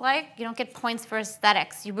they look like. You don't get points for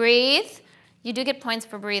aesthetics. You breathe, You do get points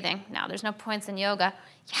for breathing. Now, there's no points in yoga.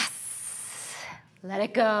 Yes. Let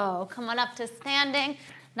it go. Come on up to standing.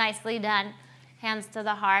 Nicely done. Hands to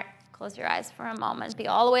the heart. Close your eyes for a moment. Be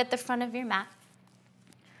all the way at the front of your mat.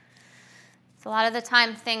 So a lot of the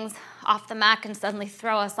time, things off the mat can suddenly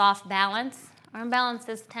throw us off balance. Our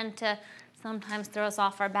imbalances tend to sometimes throw us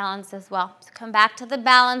off our balance as well. So come back to the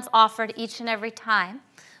balance offered each and every time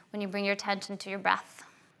when you bring your attention to your breath.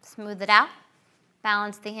 Smooth it out.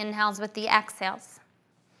 Balance the inhales with the exhales.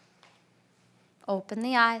 Open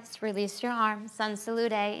the eyes. Release your arms. Sun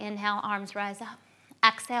Salute. Inhale, arms rise up.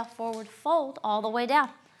 Exhale, forward fold all the way down.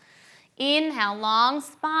 Inhale, long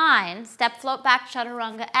spine. Step, float back,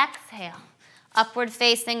 chaturanga. Exhale. Upward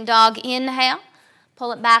facing dog. Inhale.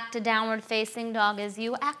 Pull it back to downward facing dog as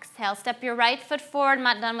you exhale. Step your right foot forward. I'm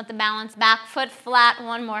not done with the balance. Back foot flat.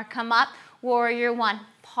 One more. Come up. Warrior one.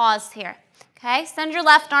 Pause here. Okay? Send your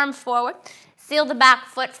left arm forward. Seal the back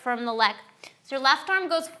foot from the leg. So your left arm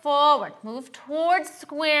goes forward. Move towards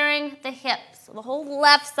squaring the hips. So the whole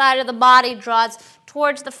left side of the body draws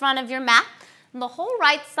towards the front of your mat. And the whole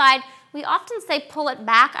right side, we often say pull it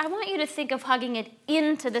back. I want you to think of hugging it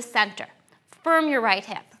into the center. Firm your right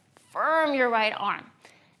hip. Firm your right arm.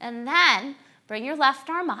 And then bring your left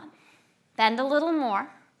arm up. Bend a little more.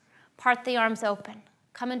 Part the arms open.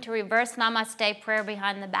 Come into reverse namaste, prayer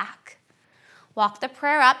behind the back. Walk the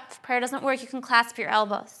prayer up. If prayer doesn't work, you can clasp your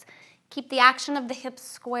elbows. Keep the action of the hips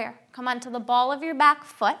square. Come onto the ball of your back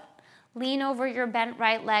foot. Lean over your bent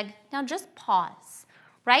right leg. Now just pause.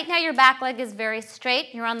 Right now your back leg is very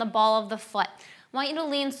straight. You're on the ball of the foot. I want you to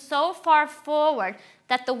lean so far forward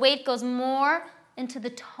that the weight goes more into the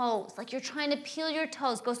toes, like you're trying to peel your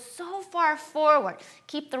toes. Go so far forward.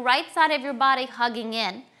 Keep the right side of your body hugging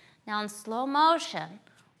in. Now in slow motion,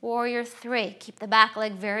 warrior three. Keep the back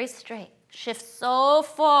leg very straight. Shift so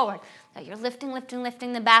forward that you're lifting, lifting,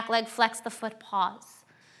 lifting the back leg. Flex the foot, pause.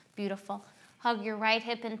 Beautiful. Hug your right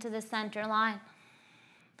hip into the center line.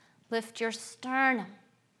 Lift your sternum.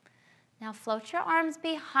 Now float your arms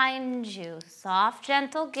behind you. Soft,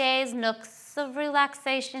 gentle gaze, nooks of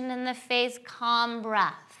relaxation in the face, calm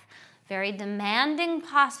breath. Very demanding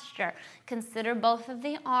posture. Consider both of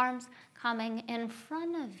the arms coming in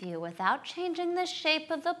front of you without changing the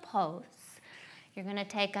shape of the pose. You're going to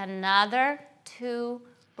take another 2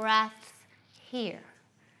 breaths here.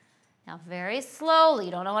 Now very slowly,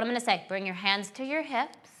 you don't know what I'm going to say. Bring your hands to your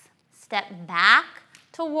hips. Step back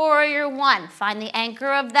to warrior one. Find the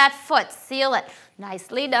anchor of that foot. Seal it.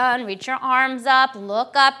 Nicely done. Reach your arms up.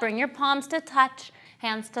 Look up. Bring your palms to touch.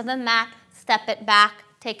 Hands to the mat. Step it back.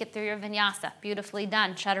 Take it through your vinyasa. Beautifully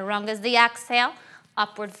done. Chaturanga is the exhale.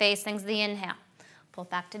 Upward facing is the inhale. Pull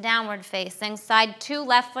back to downward facing. Side 2,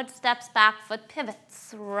 left foot steps, back foot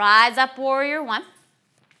pivots. Rise up, warrior one.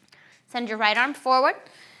 Send your right arm forward.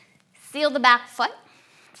 Seal the back foot.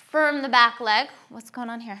 Firm the back leg. What's going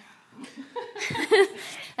on here?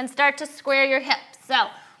 And start to square your hips. So,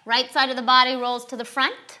 right side of the body rolls to the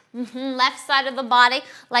front. Left side of the body,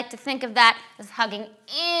 like to think of that as hugging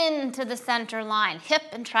into the center line. Hip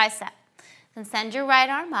and tricep. Then send your right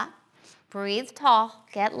arm up. Breathe tall.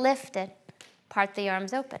 Get lifted. Part the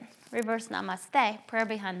arms open. Reverse namaste, prayer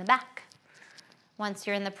behind the back. Once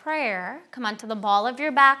you're in the prayer, come onto the ball of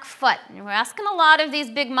your back foot. And we're asking a lot of these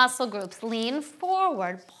big muscle groups. Lean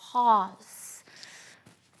forward, pause.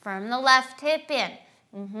 Firm the left hip in.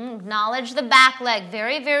 Acknowledge the back leg,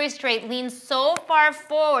 very, very straight. Lean so far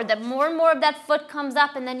forward that more and more of that foot comes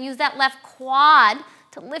up, and then use that left quad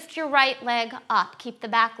to lift your right leg up. Keep the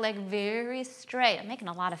back leg very straight. I'm making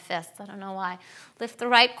a lot of fists. I don't know why. Lift the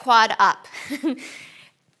right quad up.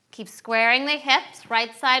 Keep squaring the hips.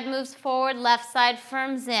 Right side moves forward. Left side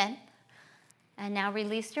firms in. And now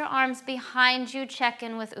release your arms behind you. Check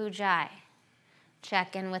in with Ujjayi.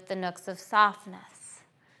 Check in with the nooks of softness.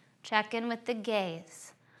 Check in with the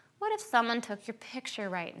gaze. What if someone took your picture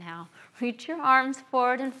right now? Reach your arms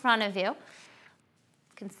forward in front of you.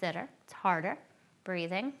 Consider. It's harder.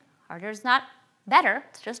 Breathing. Harder is not better,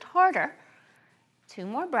 it's just harder. 2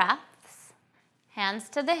 more breaths. Hands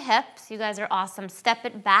to the hips. You guys are awesome. Step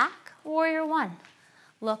it back. Warrior one.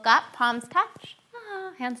 Look up, palms touch.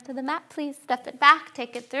 Hands to the mat, please. Step it back,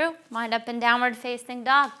 take it through. Wind up in downward facing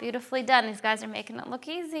dog. Beautifully done. These guys are making it look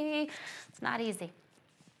easy. It's not easy.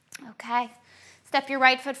 Okay. Step your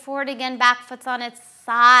right foot forward again, back foot's on its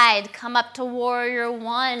side. Come up to warrior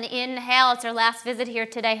one. Inhale, it's our last visit here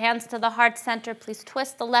today. Hands to the heart center. Please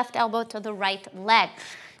twist the left elbow to the right leg.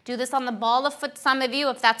 Do this on the ball of foot, some of you,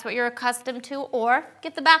 if that's what you're accustomed to, or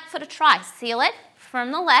give the back foot a try. Seal it,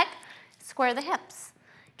 firm the leg, square the hips.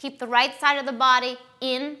 Keep the right side of the body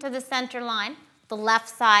into the center line, the left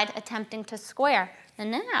side attempting to square. And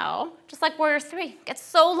now, just like warrior three, get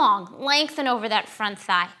so long, lengthen over that front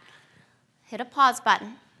thigh. Hit a pause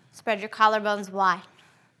button, spread your collarbones wide.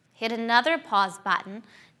 Hit another pause button,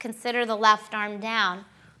 consider the left arm down,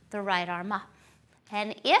 the right arm up.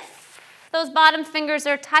 And if those bottom fingers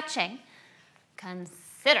are touching,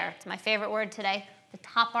 consider, it's my favorite word today, the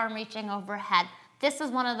top arm reaching overhead. This is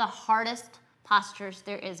one of the hardest postures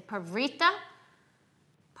there is. Parivrtta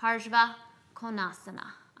Parshva Konasana.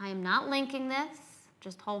 I am not linking this,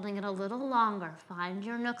 just holding it a little longer. Find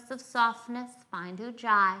your nooks of softness, find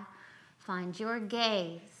ujjayi, find your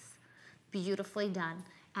gaze. Beautifully done.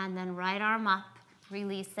 And then right arm up,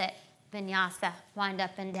 release it, vinyasa, wind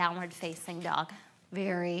up in downward facing dog.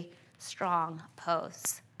 Very strong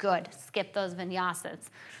pose. Good. Skip those vinyasas.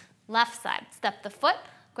 Left side, step the foot,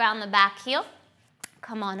 ground the back heel,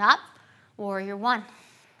 come on up, warrior one.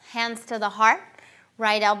 Hands to the heart,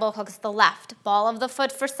 right elbow hooks the left. Ball of the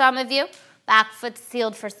foot for some of you, back foot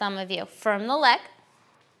sealed for some of you. Firm the leg.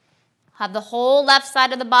 Have the whole left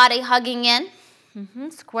side of the body hugging in,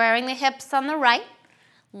 squaring the hips on the right,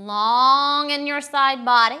 long in your side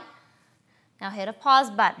body. Now hit a pause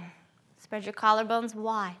button. Spread your collarbones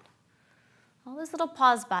wide. All those little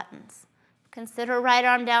pause buttons. Consider right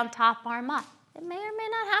arm down, top arm up. It may or may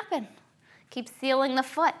not happen. Keep sealing the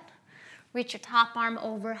foot. Reach your top arm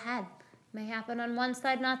overhead. May happen on one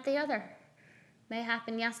side, not the other. May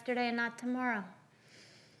happen yesterday and not tomorrow.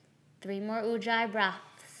 3 more ujjayi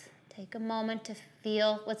breaths. Take a moment to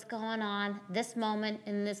feel what's going on this moment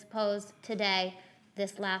in this pose today,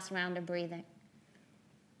 this last round of breathing.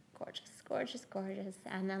 Gorgeous, gorgeous, gorgeous.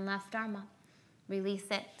 And then left arm up. Release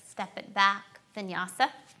it, step it back, vinyasa.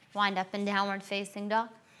 Wind up in downward facing dog.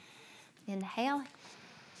 Inhaling,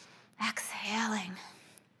 exhaling.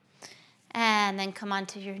 And then come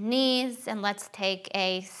onto your knees and let's take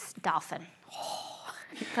a dolphin. Oh,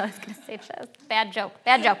 I thought I was going to say chest. Bad joke,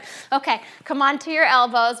 bad joke. Okay, come onto your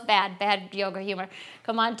elbows. Bad yoga humor.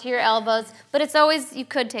 Come onto your elbows. But it's always, you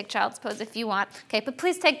could take child's pose if you want. Okay, but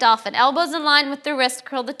please take dolphin. Elbows in line with the wrist,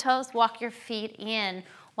 curl the toes, walk your feet in.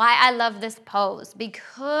 Why I love this pose?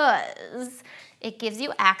 Because it gives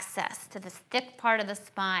you access to this thick part of the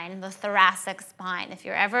spine, the thoracic spine. If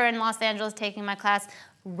you're ever in Los Angeles taking my class,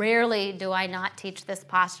 rarely do I not teach this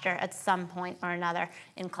posture at some point or another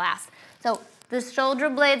in class. So the shoulder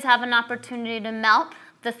blades have an opportunity to melt.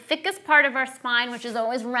 The thickest part of our spine, which is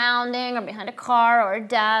always rounding or behind a car or a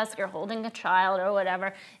desk or holding a child or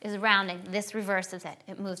whatever, is rounding. This reverses it.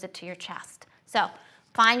 It moves it to your chest. So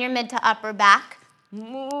find your mid to upper back.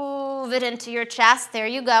 Move it into your chest. There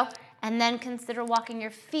you go. And then consider walking your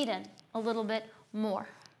feet in a little bit more.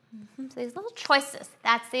 So these little choices,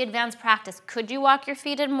 that's the advanced practice. Could you walk your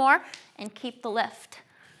feet in more and keep the lift?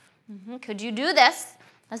 Could you do this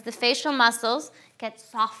as the facial muscles get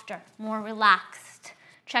softer, more relaxed?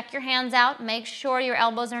 Check your hands out. Make sure your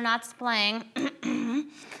elbows are not splaying.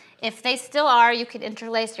 If they still are, you could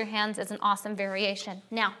interlace your hands as an awesome variation.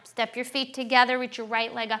 Now, step your feet together, reach your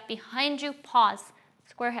right leg up behind you, pause,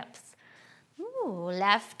 square hips. Ooh,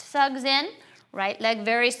 left sugs in, right leg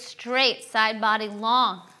very straight, side body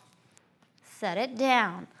long. Set it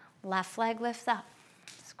down, left leg lifts up,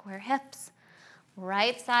 square hips.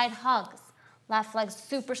 Right side hugs, left leg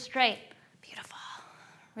super straight, beautiful.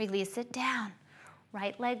 Release it down,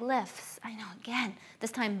 right leg lifts. I know, again,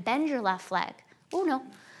 this time bend your left leg. Oh no,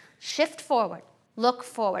 shift forward, look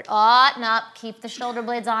forward. No, keep the shoulder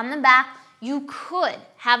blades on the back. You could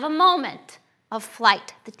have a moment of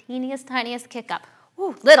flight, the teeniest, tiniest kick up.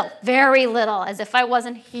 Ooh, little, very little, as if I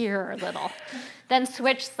wasn't here little. Then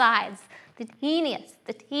switch sides, the teeniest,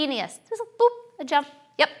 just a boop, a jump.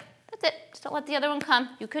 Yep, that's it. Just don't let the other one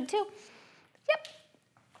come. You could too. Yep.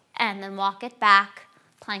 And then walk it back,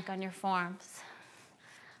 plank on your forearms.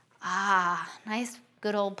 Nice,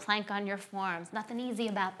 good old plank on your forearms. Nothing easy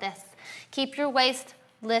about this. Keep your waist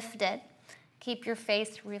lifted. Keep your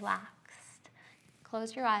face relaxed.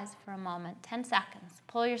 Close your eyes for a moment, 10 seconds.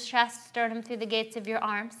 Pull your chest, sternum through the gates of your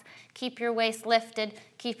arms. Keep your waist lifted.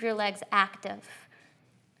 Keep your legs active.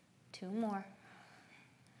 2 more.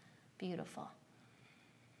 Beautiful.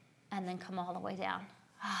 And then come all the way down.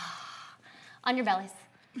 On your bellies.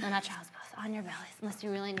 No, not child's pose. On your bellies, unless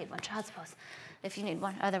you really need one. Child's pose, if you need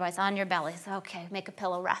one. Otherwise, on your bellies. Okay, make a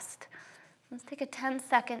pillow rest. Let's take a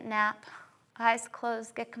 10-second nap. Eyes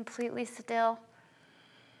closed, get completely still.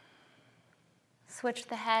 Switch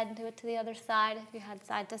the head, do it to the other side if you head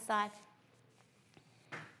side to side.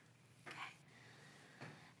 Okay.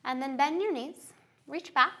 And then bend your knees,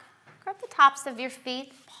 reach back, grab the tops of your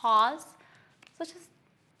feet, pause. So just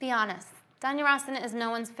be honest. Dhanurasana is no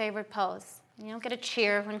one's favorite pose. You don't get a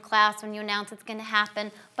cheer in class when you announce it's going to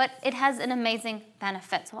happen, but it has an amazing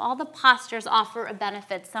benefit. So all the postures offer a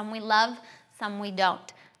benefit. Some we love, some we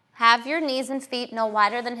don't. Have your knees and feet no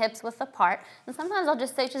wider than hips width apart. And sometimes I'll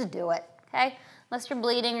just say, just do it, okay? Unless you're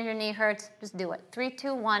bleeding or your knee hurts, just do it. 3,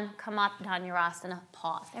 2, 1, come up, Dhanurasana,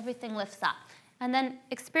 pause. Everything lifts up. And then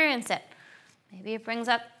experience it. Maybe it brings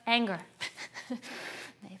up anger.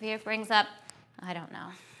 Maybe it brings up, I don't know,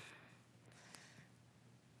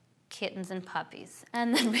 kittens and puppies.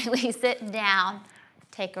 And then release it down.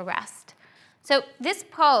 Take a rest. So this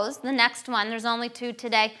pose, the next one, there's only 2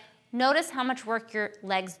 today. Notice how much work your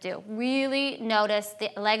legs do. Really notice the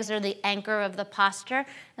legs are the anchor of the posture,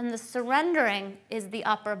 and the surrendering is the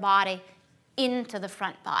upper body into the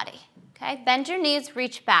front body. Okay? Bend your knees,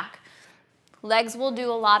 reach back. Legs will do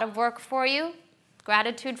a lot of work for you.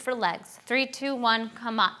 Gratitude for legs. 3, 2, 1,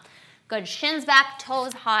 come up. Good. Shins back,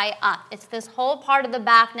 toes high up. It's this whole part of the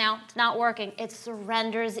back now. It's not working. It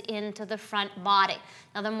surrenders into the front body.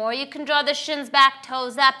 Now, the more you can draw the shins back,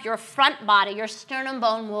 toes up, your front body, your sternum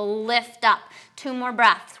bone will lift up. 2 more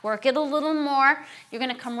breaths. Work it a little more. You're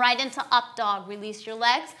going to come right into up dog. Release your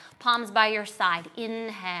legs, palms by your side.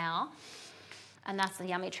 Inhale. And that's the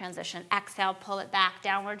yummy transition. Exhale, pull it back,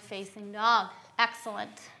 downward facing dog.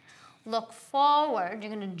 Excellent. Look forward.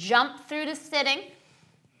 You're going to jump through to sitting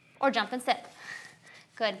or jump and sit.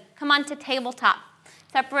 Good. Come on to tabletop.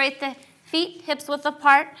 Separate the feet, hips width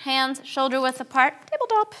apart, hands shoulder width apart,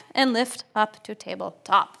 tabletop, and lift up to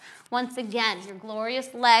tabletop. Once again, your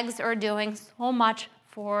glorious legs are doing so much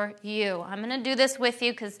for you. I'm going to do this with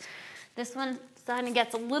you because this one kind of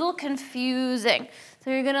gets a little confusing.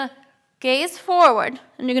 So you're going to gaze forward,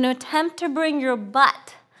 and you're going to attempt to bring your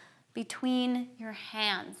butt between your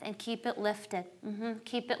hands and keep it lifted.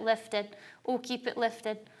 Keep it lifted. Oh, keep it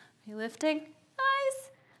lifted. Are you lifting?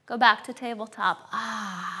 Nice. Go back to tabletop.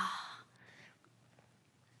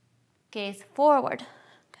 Gaze forward.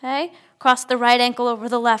 Okay? Cross the right ankle over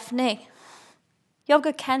the left knee.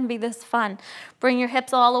 Yoga can be this fun. Bring your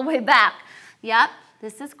hips all the way back. Yep.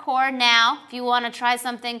 This is core now. If you want to try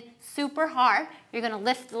something super hard, you're going to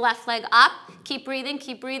lift the left leg up. Keep breathing,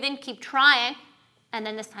 keep trying. And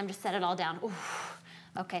then this time just set it all down. Ooh.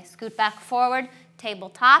 Okay, scoot back forward,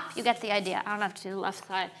 tabletop. You get the idea. I don't have to do the left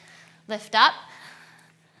side. Lift up.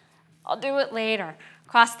 I'll do it later.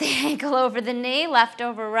 Cross the ankle over the knee, left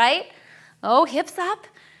over right. Oh, hips up.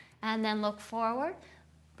 And then look forward.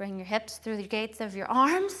 Bring your hips through the gates of your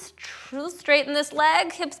arms. Straighten this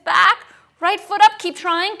leg, hips back. Right foot up, keep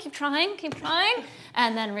trying.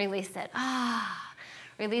 And then release it.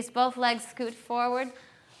 Release both legs, scoot forward.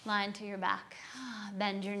 Line to your back.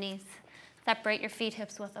 Bend your knees. Separate your feet,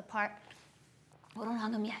 hips width apart. Oh, don't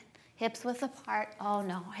hug them yet. Hips width apart. Oh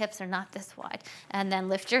no, hips are not this wide. And then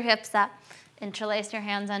lift your hips up. Interlace your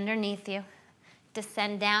hands underneath you.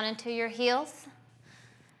 Descend down into your heels.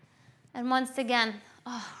 And once again,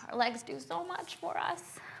 our legs do so much for us.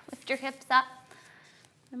 Lift your hips up.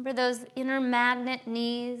 Remember those inner magnet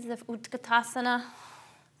knees of Utkatasana?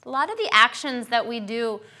 A lot of the actions that we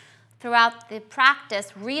do throughout the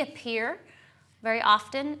practice reappear very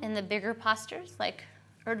often in the bigger postures like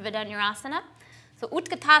Urdhva Dhanurasana. So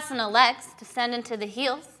Utkatasana legs descend into the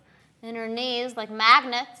heels, inner knees like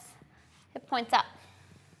magnets, hip points up.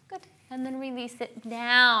 Good. And then release it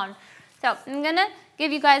down. So I'm going to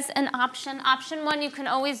give you guys an option. Option 1, you can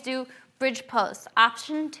always do bridge pose.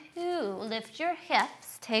 Option 2, lift your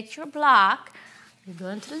hips, take your block. You're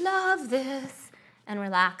going to love this. And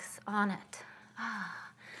relax on it.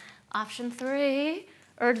 Option 3,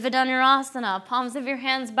 Urdhva Dhanurasana. Palms of your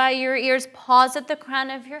hands by your ears. Pause at the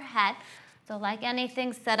crown of your head. So like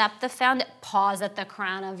anything, set up the foundation. Pause at the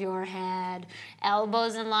crown of your head.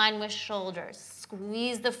 Elbows in line with shoulders.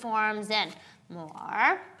 Squeeze the forearms in.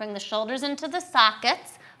 More. Bring the shoulders into the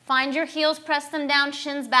sockets. Find your heels, press them down.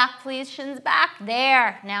 Shins back, please. Shins back.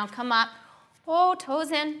 There. Now come up. Oh,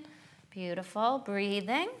 toes in. Beautiful.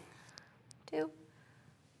 Breathing. 2,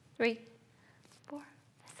 3, 4.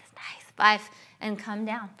 This is nice. 5. And come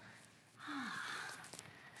down.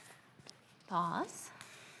 Pause.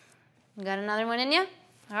 You got another one in you?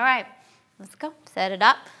 All right. Let's go. Set it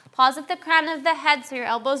up. Pause at the crown of the head so your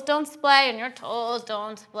elbows don't splay and your toes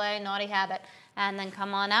don't splay. Naughty habit. And then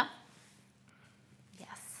come on up.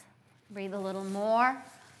 Yes. Breathe a little more.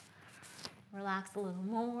 Relax a little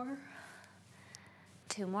more.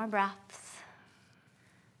 2 more breaths.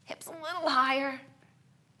 Hips a little higher.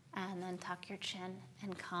 And then tuck your chin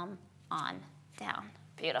and come on down.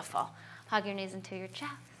 Beautiful. Hug your knees into your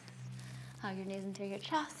chest. Hug your knees into your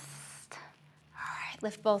chest. All right,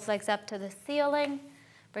 lift both legs up to the ceiling.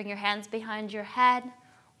 Bring your hands behind your head.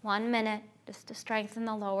 1 minute. just to strengthen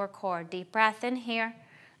the lower core. Deep breath in here.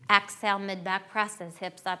 Exhale, mid-back presses,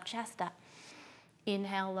 hips up, chest up.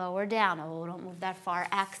 Inhale, lower down. Oh, don't move that far.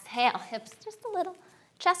 Exhale, hips just a little,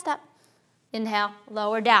 chest up. Inhale,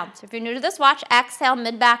 lower down. So if you're new to this, watch. Exhale,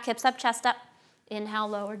 mid-back, hips up, chest up. Inhale,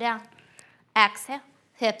 lower down. Exhale,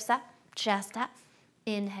 hips up, chest up.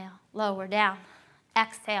 Inhale, lower down.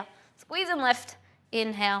 Exhale, squeeze and lift.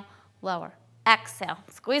 Inhale, lower. Exhale,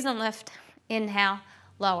 squeeze and lift. Inhale,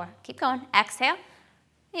 lower. Keep going. Exhale,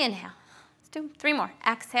 inhale. Let's do 3 more.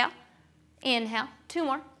 Exhale, inhale. 2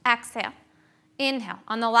 more. Exhale, inhale.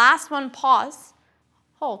 On the last one, pause.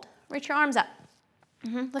 Hold. Reach your arms up.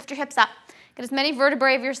 Lift your hips up. Get as many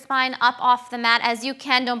vertebrae of your spine up off the mat as you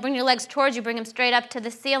can. Don't bring your legs towards you. Bring them straight up to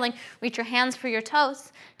the ceiling. Reach your hands for your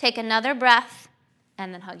toes. Take another breath,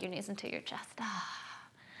 and then hug your knees into your chest.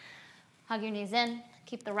 Hug your knees in.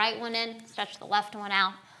 Keep the right one in. Stretch the left one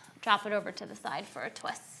out. Drop it over to the side for a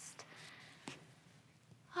twist.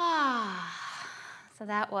 So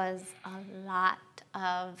that was a lot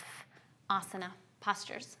of asana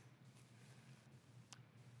postures.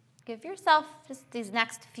 Give yourself just these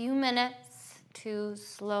next few minutes to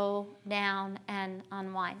slow down and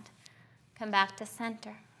unwind. Come back to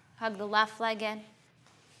center. Hug the left leg in,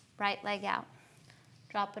 right leg out.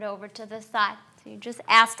 Drop it over to the side. So you just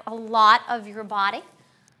asked a lot of your body,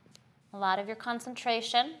 a lot of your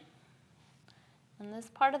concentration. And this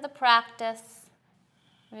part of the practice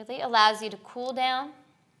really allows you to cool down,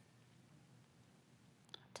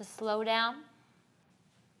 to slow down,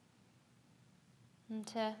 and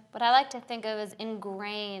to what I like to think of as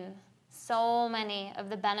ingrain so many of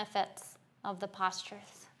the benefits of the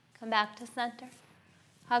postures. Come back to center.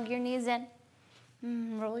 Hug your knees in.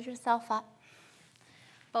 Roll yourself up.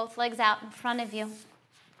 Both legs out in front of you.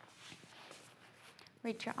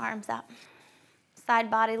 Reach your arms up. Side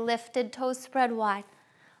body lifted, toes spread wide.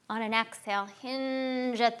 On an exhale,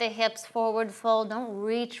 hinge at the hips, forward fold. Don't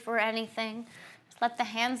reach for anything. Just let the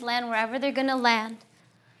hands land wherever they're going to land.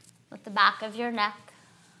 Let the back of your neck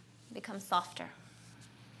become softer.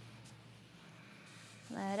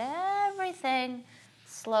 Let everything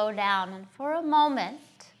slow down. And for a moment,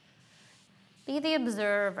 be the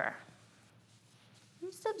observer.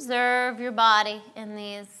 Just observe your body in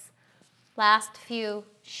these last few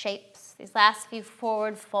shapes, these last few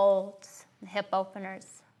forward folds and hip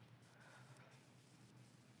openers.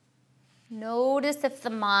 Notice if the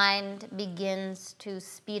mind begins to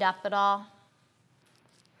speed up at all.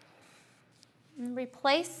 And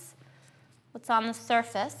replace what's on the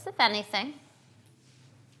surface, if anything,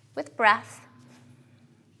 with breath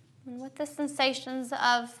and with the sensations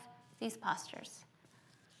of these postures.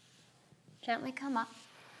 Gently come up.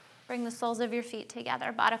 Bring the soles of your feet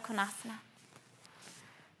together, Baddha Konasana.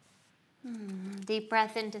 Deep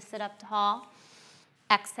breath in to sit up tall.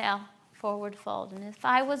 Exhale, forward fold. And if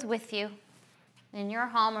I was with you in your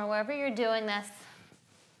home or wherever you're doing this,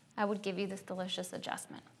 I would give you this delicious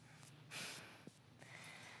adjustment.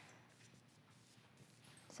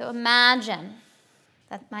 So imagine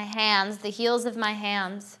that my hands, the heels of my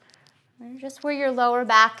hands, are just where your lower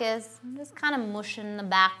back is. I'm just kind of mushing the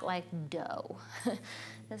back like dough,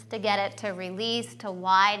 just to get it to release, to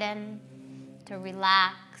widen, to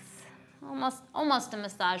relax. Almost a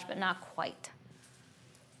massage, but not quite.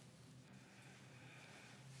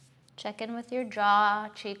 Check in with your jaw,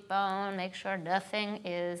 cheekbone, make sure nothing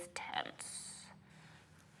is tense.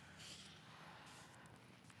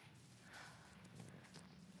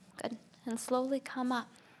 Good. And slowly come up.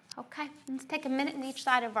 Okay, let's take a minute in each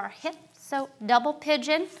side of our hip. So double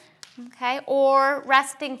pigeon, okay, or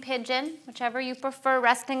resting pigeon, whichever you prefer.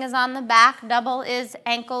 Resting is on the back. Double is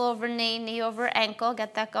ankle over knee, knee over ankle.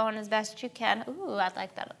 Get that going as best you can. Ooh, I'd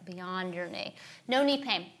like that beyond your knee. No knee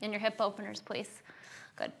pain in your hip openers, please.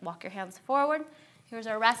 Good. Walk your hands forward. Here's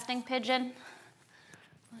our resting pigeon.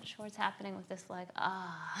 Not sure what's happening with this leg.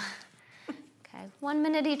 Okay, 1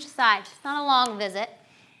 minute each side. It's not a long visit,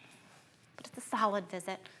 but it's a solid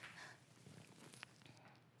visit.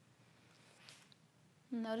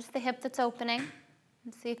 Notice the hip that's opening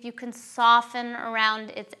and see if you can soften around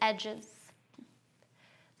its edges.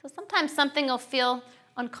 So sometimes something will feel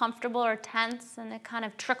uncomfortable or tense and it kind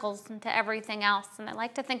of trickles into everything else. And I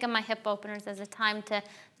like to think of my hip openers as a time to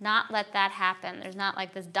not let that happen. There's not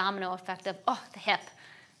like this domino effect of, oh, the hip.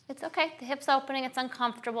 It's okay, the hip's opening, it's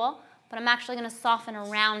uncomfortable, but I'm actually going to soften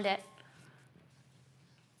around it.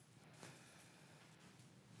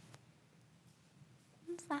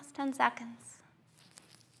 This last 10 seconds.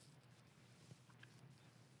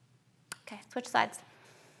 Okay, switch sides.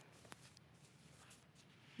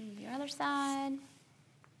 Move your other side.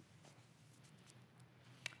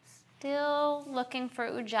 Still looking for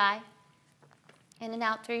Ujjayi. In and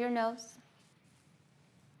out through your nose.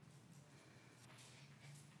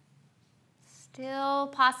 Still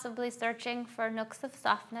possibly searching for nooks of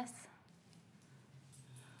softness.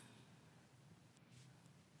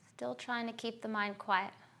 Still trying to keep the mind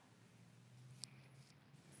quiet.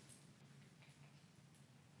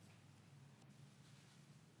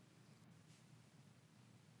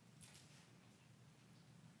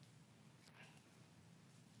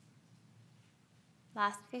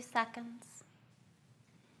 Last few seconds.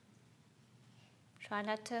 Try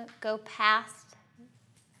not to go past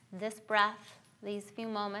this breath, these few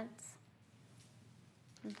moments.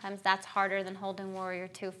 Sometimes that's harder than holding Warrior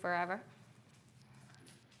Two forever.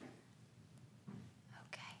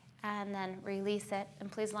 Okay, and then release it, and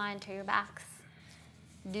please lie into your backs.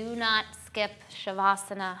 Do not skip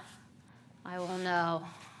Shavasana. I will know.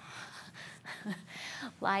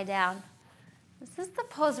 Lie down. This is the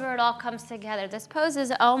pose where it all comes together. This pose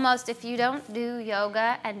is almost, if you don't do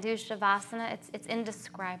yoga and do Shavasana, it's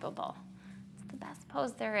indescribable. It's the best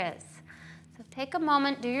pose there is. So take a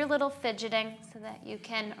moment, do your little fidgeting so that you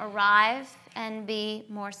can arrive and be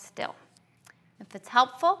more still. If it's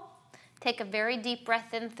helpful, take a very deep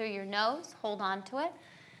breath in through your nose, hold on to it,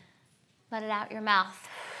 let it out your mouth.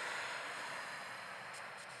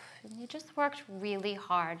 And you just worked really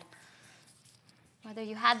hard. Whether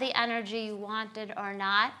you had the energy you wanted or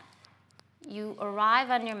not, you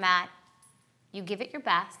arrive on your mat, you give it your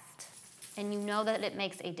best, and you know that it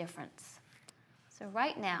makes a difference. So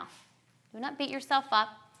right now, do not beat yourself up.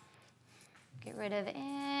 Get rid of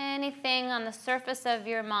anything on the surface of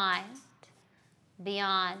your mind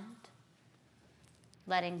beyond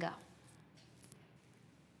letting go.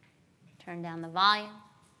 Turn down the volume.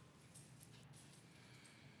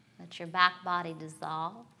 Let your back body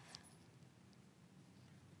dissolve.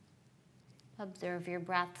 Observe your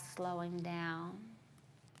breath slowing down.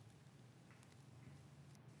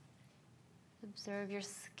 Observe your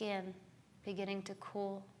skin beginning to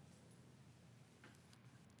cool.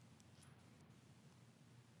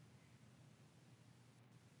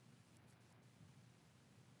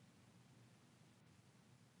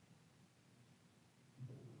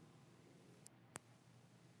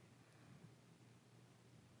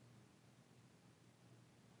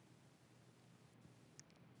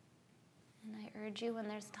 I urge you when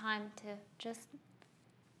there's time to just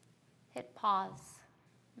hit pause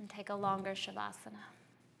and take a longer Shavasana.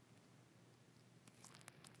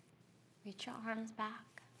 Reach your arms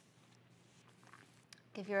back.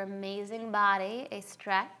 Give your amazing body a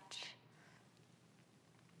stretch.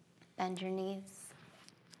 Bend your knees.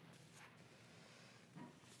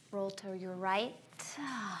 Roll to your right.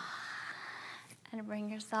 And bring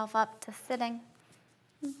yourself up to sitting.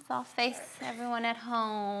 Soft face, everyone at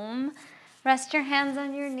home. Rest your hands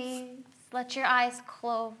on your knees. Let your eyes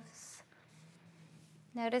close.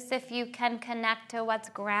 Notice if you can connect to what's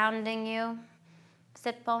grounding you.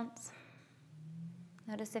 Sit bones.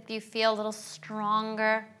 Notice if you feel a little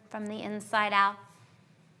stronger from the inside out.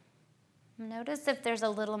 Notice if there's a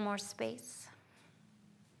little more space.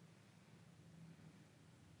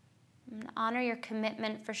 And honor your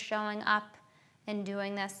commitment for showing up and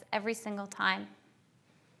doing this every single time.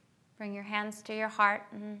 Bring your hands to your heart.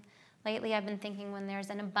 And lately I've been thinking when there's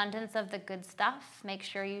an abundance of the good stuff, make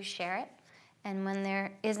sure you share it. And when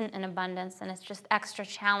there isn't an abundance and it's just extra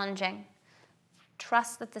challenging,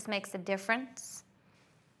 trust that this makes a difference.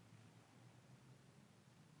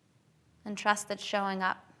 And trust that showing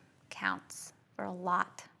up counts for a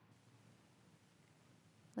lot.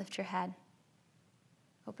 Lift your head.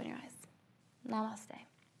 Open your eyes. Namaste.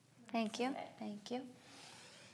 Thank you. Thank you.